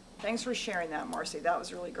that. Thanks for sharing that, Marcy. That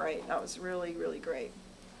was really great. That was really, really great.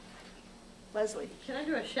 Leslie. Can I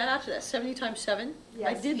do a shout out to that 70 times 7?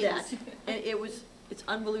 Yes, I did that, please. and it's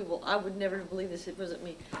unbelievable. I would never believe this. It wasn't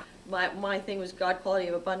me. My thing was God, quality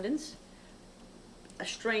of abundance. A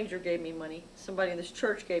stranger gave me money. Somebody in this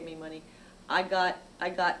church gave me money. I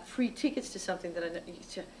got free tickets to something that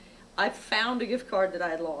I found a gift card that I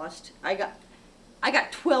had lost. I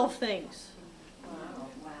got 12 things. Wow.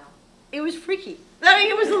 It was freaky. I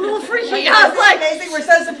mean, it was a little freaky. I was like, amazing. We're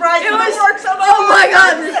so surprised it works. Oh my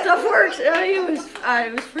God, this stuff works. I mean,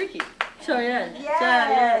 it was freaky. So yeah.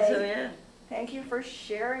 So yeah. Thank you for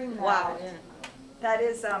sharing that. Wow. Yeah. That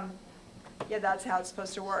is, yeah, that's how it's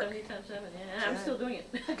supposed to work. 70 times 7. Yeah, I'm still doing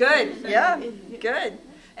it. Good. Yeah. Good.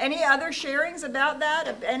 Any other sharings about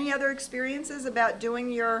that? Any other experiences about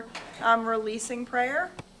doing your releasing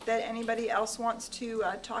prayer that anybody else wants to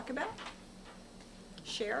talk about?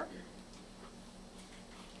 Share?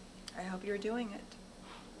 I hope you're doing it.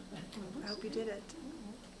 I hope you did it.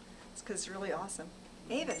 It's because it's really awesome.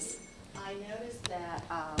 Avis. I noticed that,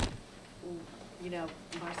 you know,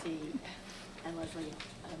 Marcy and Leslie,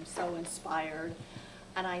 I'm so inspired.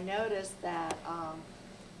 And I noticed that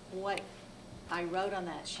what I wrote on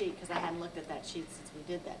that sheet, because I hadn't looked at that sheet since we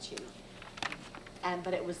did that sheet,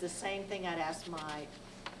 but it was the same thing I'd asked my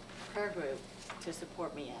prayer group to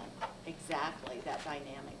support me in, exactly that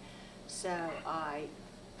dynamic. So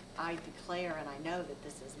I declare and I know that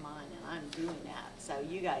this is mine, and I'm doing that. So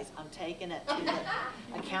you guys, I'm taking it to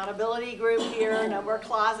the accountability group here, no more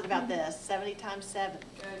closet about this, 70 times 7.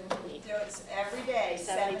 Good. Do it every day,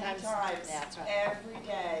 70 times. That's right. Every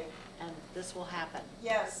day. And this will happen.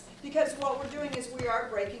 Yes, because what we're doing is we are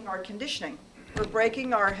breaking our conditioning. We're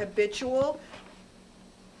breaking our habitual.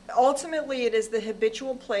 Ultimately, it is the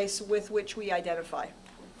habitual place with which we identify.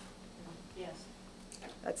 Yes.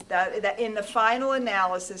 That in the final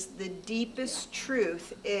analysis, the deepest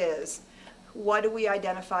truth is, what do we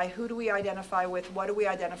identify, who do we identify with, what do we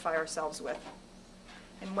identify ourselves with?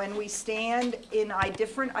 And when we stand in a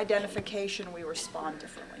different identification, we respond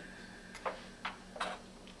differently.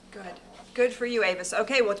 Good. Good for you, Avis.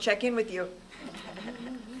 Okay, we'll check in with you.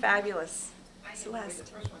 Fabulous. Celeste.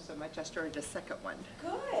 The first one so much, I started the second one.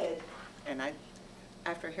 Good. And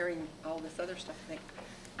after hearing all this other stuff, I think,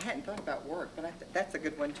 I hadn't thought about work, but that's a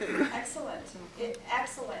good one too. Excellent.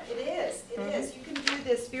 Excellent. It is. It is. You can do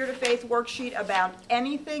this Spirit of Faith worksheet about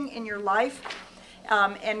anything in your life,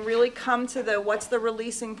 and really come to what's the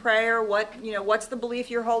releasing prayer, what's the belief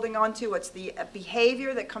you're holding on to, what's the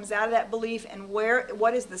behavior that comes out of that belief, and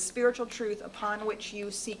what is the spiritual truth upon which you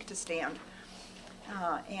seek to stand.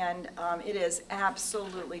 It is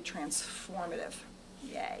absolutely transformative.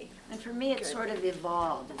 Yay. And for me, it sort of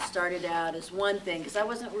evolved. It started out as one thing, because I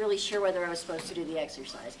wasn't really sure whether I was supposed to do the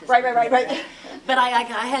exercise. Right. But I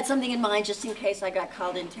had something in mind just in case I got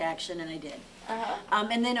called into action, and I did.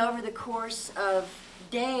 And then over the course of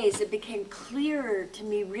days, it became clearer to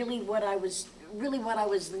me really what I was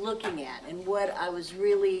looking at and what I was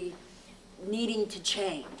really needing to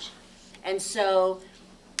change. And so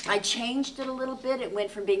I changed it a little bit. It went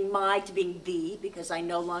from being my to being the, because I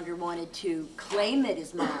no longer wanted to claim it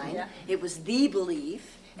as mine. Yeah. It was the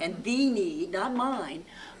belief and the need, not mine.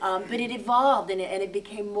 But it evolved, and it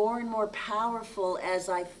became more and more powerful as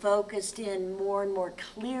I focused in more and more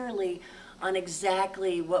clearly on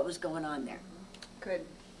exactly what was going on there. Good,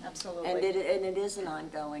 absolutely. And it is an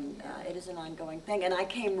ongoing, thing. And I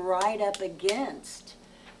came right up against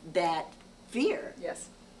that fear. Yes.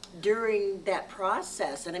 During that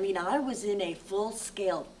process. And I mean, I was in a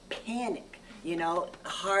full-scale panic,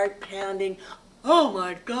 heart pounding, oh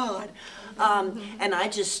my God. And I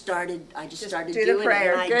just started doing it,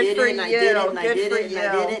 and I did it, and I did it, and I did it, and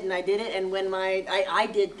I did it, and I did it, and when I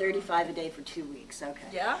did 35 a day for 2 weeks, okay.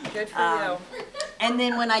 Yeah, good for you. And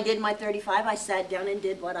then when I did my 35, I sat down and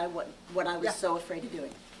did what I was so afraid of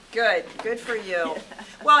doing. Good for you.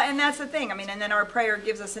 Well, and that's the thing. I mean, and then our prayer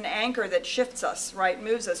gives us an anchor that shifts us, right?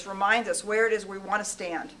 Moves us, reminds us where it is we want to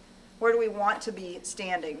stand. Where do we want to be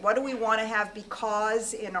standing? What do we want to have be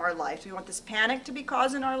cause in our life? Do we want this panic to be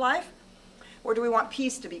cause in our life? Or do we want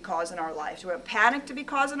peace to be cause in our life? Do we want panic to be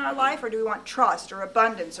cause in our life? Or do we want trust or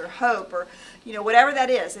abundance or hope or, whatever that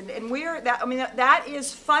is? And that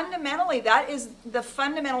is fundamentally, that is the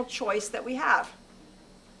fundamental choice that we have.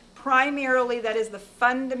 Primarily, that is the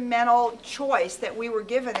fundamental choice that we were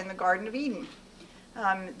given in the Garden of Eden.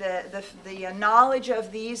 The knowledge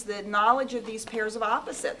of these pairs of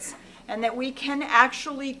opposites, and that we can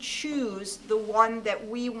actually choose the one that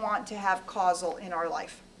we want to have causal in our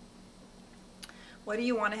life. What do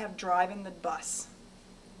you want to have driving the bus,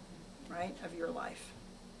 right, of your life?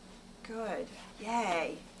 Good.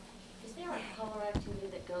 Yay. Is there a color activity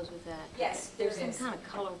that goes with that? Yes, there's some kind of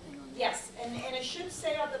color thing on there. Yes, and it should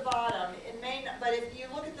say at the bottom. It may not, but if you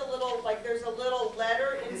look at the little, there's a little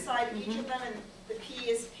letter inside each of them, and the P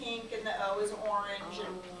is pink and the O is orange,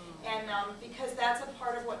 and because that's a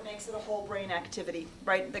part of what makes it a whole brain activity,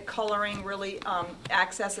 right? The coloring really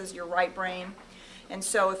accesses your right brain. And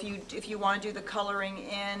so if you want to do the coloring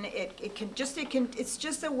in, it's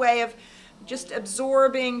just a way of just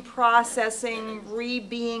absorbing, processing,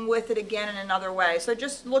 re-being with it again in another way. So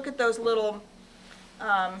just look at those little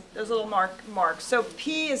marks. So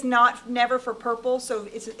P is never for purple. So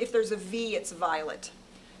if there's a V, it's violet,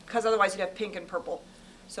 because otherwise you'd have pink and purple.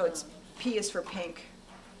 So P is for pink.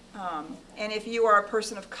 And if you are a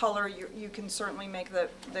person of color, you can certainly make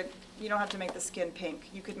you don't have to make the skin pink.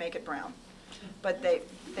 You could make it brown. But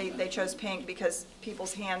they chose pink because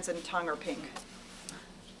people's hands and tongue are pink.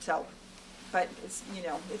 So, but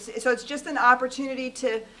it's just an opportunity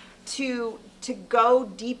to go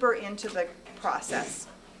deeper into the process.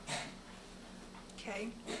 Okay.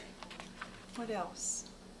 What else?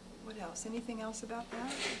 Anything else about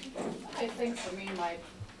that? I think for me,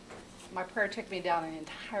 my prayer took me down an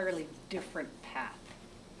entirely different path,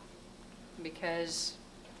 because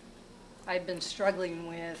I've been struggling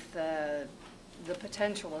with the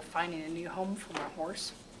potential of finding a new home for my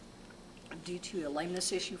horse due to a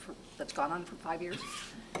lameness issue that's gone on for 5 years.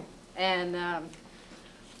 And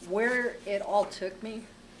where it all took me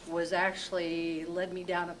was actually led me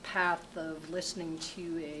down a path of listening to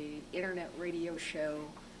an internet radio show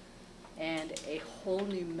and a whole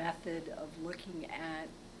new method of looking at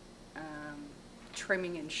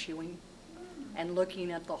trimming and shoeing and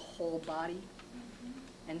looking at the whole body.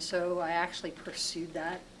 And so I actually pursued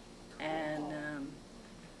that, and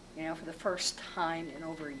You know, for the first time in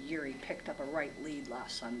over a year, he picked up a right lead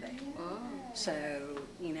last Sunday. So,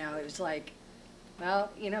 you know, it was like,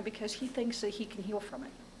 well, you know, because he thinks that he can heal from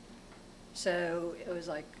it. So it was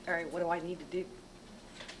like, all right, what do I need to do?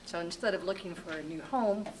 So instead of looking for a new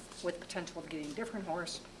home with potential of getting a different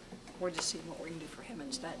horse, we're just seeing what we can do for him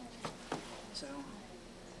instead. So,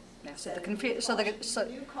 yeah,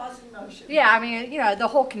 New cause in motion. yeah, I mean, you know, the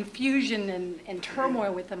whole confusion and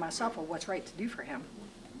turmoil within myself of what's right to do for him,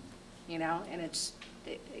 you know, and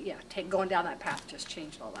going down that path just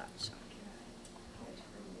changed all that, so.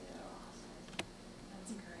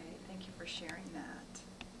 That's great. Thank you for sharing that.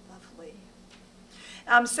 Lovely.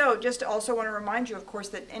 So just also want to remind you, of course,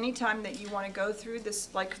 that anytime that you want to go through this,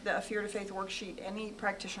 like the Fear to Faith worksheet, any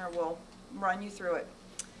practitioner will run you through it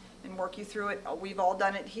and work you through it. We've all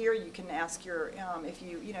done it here. You can ask your, if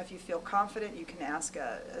you feel confident, you can ask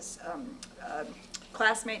a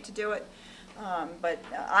classmate to do it. But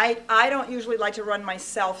I don't usually like to run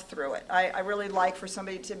myself through it. I really like for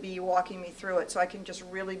somebody to be walking me through it so I can just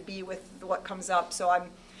really be with what comes up. So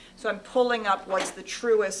I'm pulling up what's the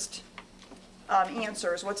truest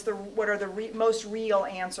answers, what are the most real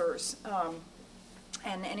answers.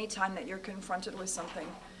 And anytime that you're confronted with something,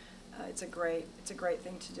 it's a great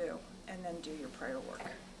thing to do. And then do your prayer work.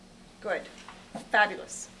 Good.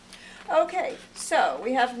 Fabulous. Okay, so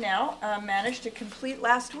we have now managed to complete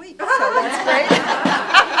last week, so that's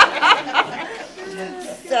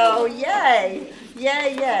great. So yay,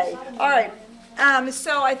 yay, yay. All right,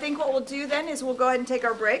 so I think what we'll do then is we'll go ahead and take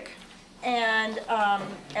our break, and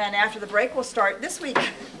after the break we'll start this week.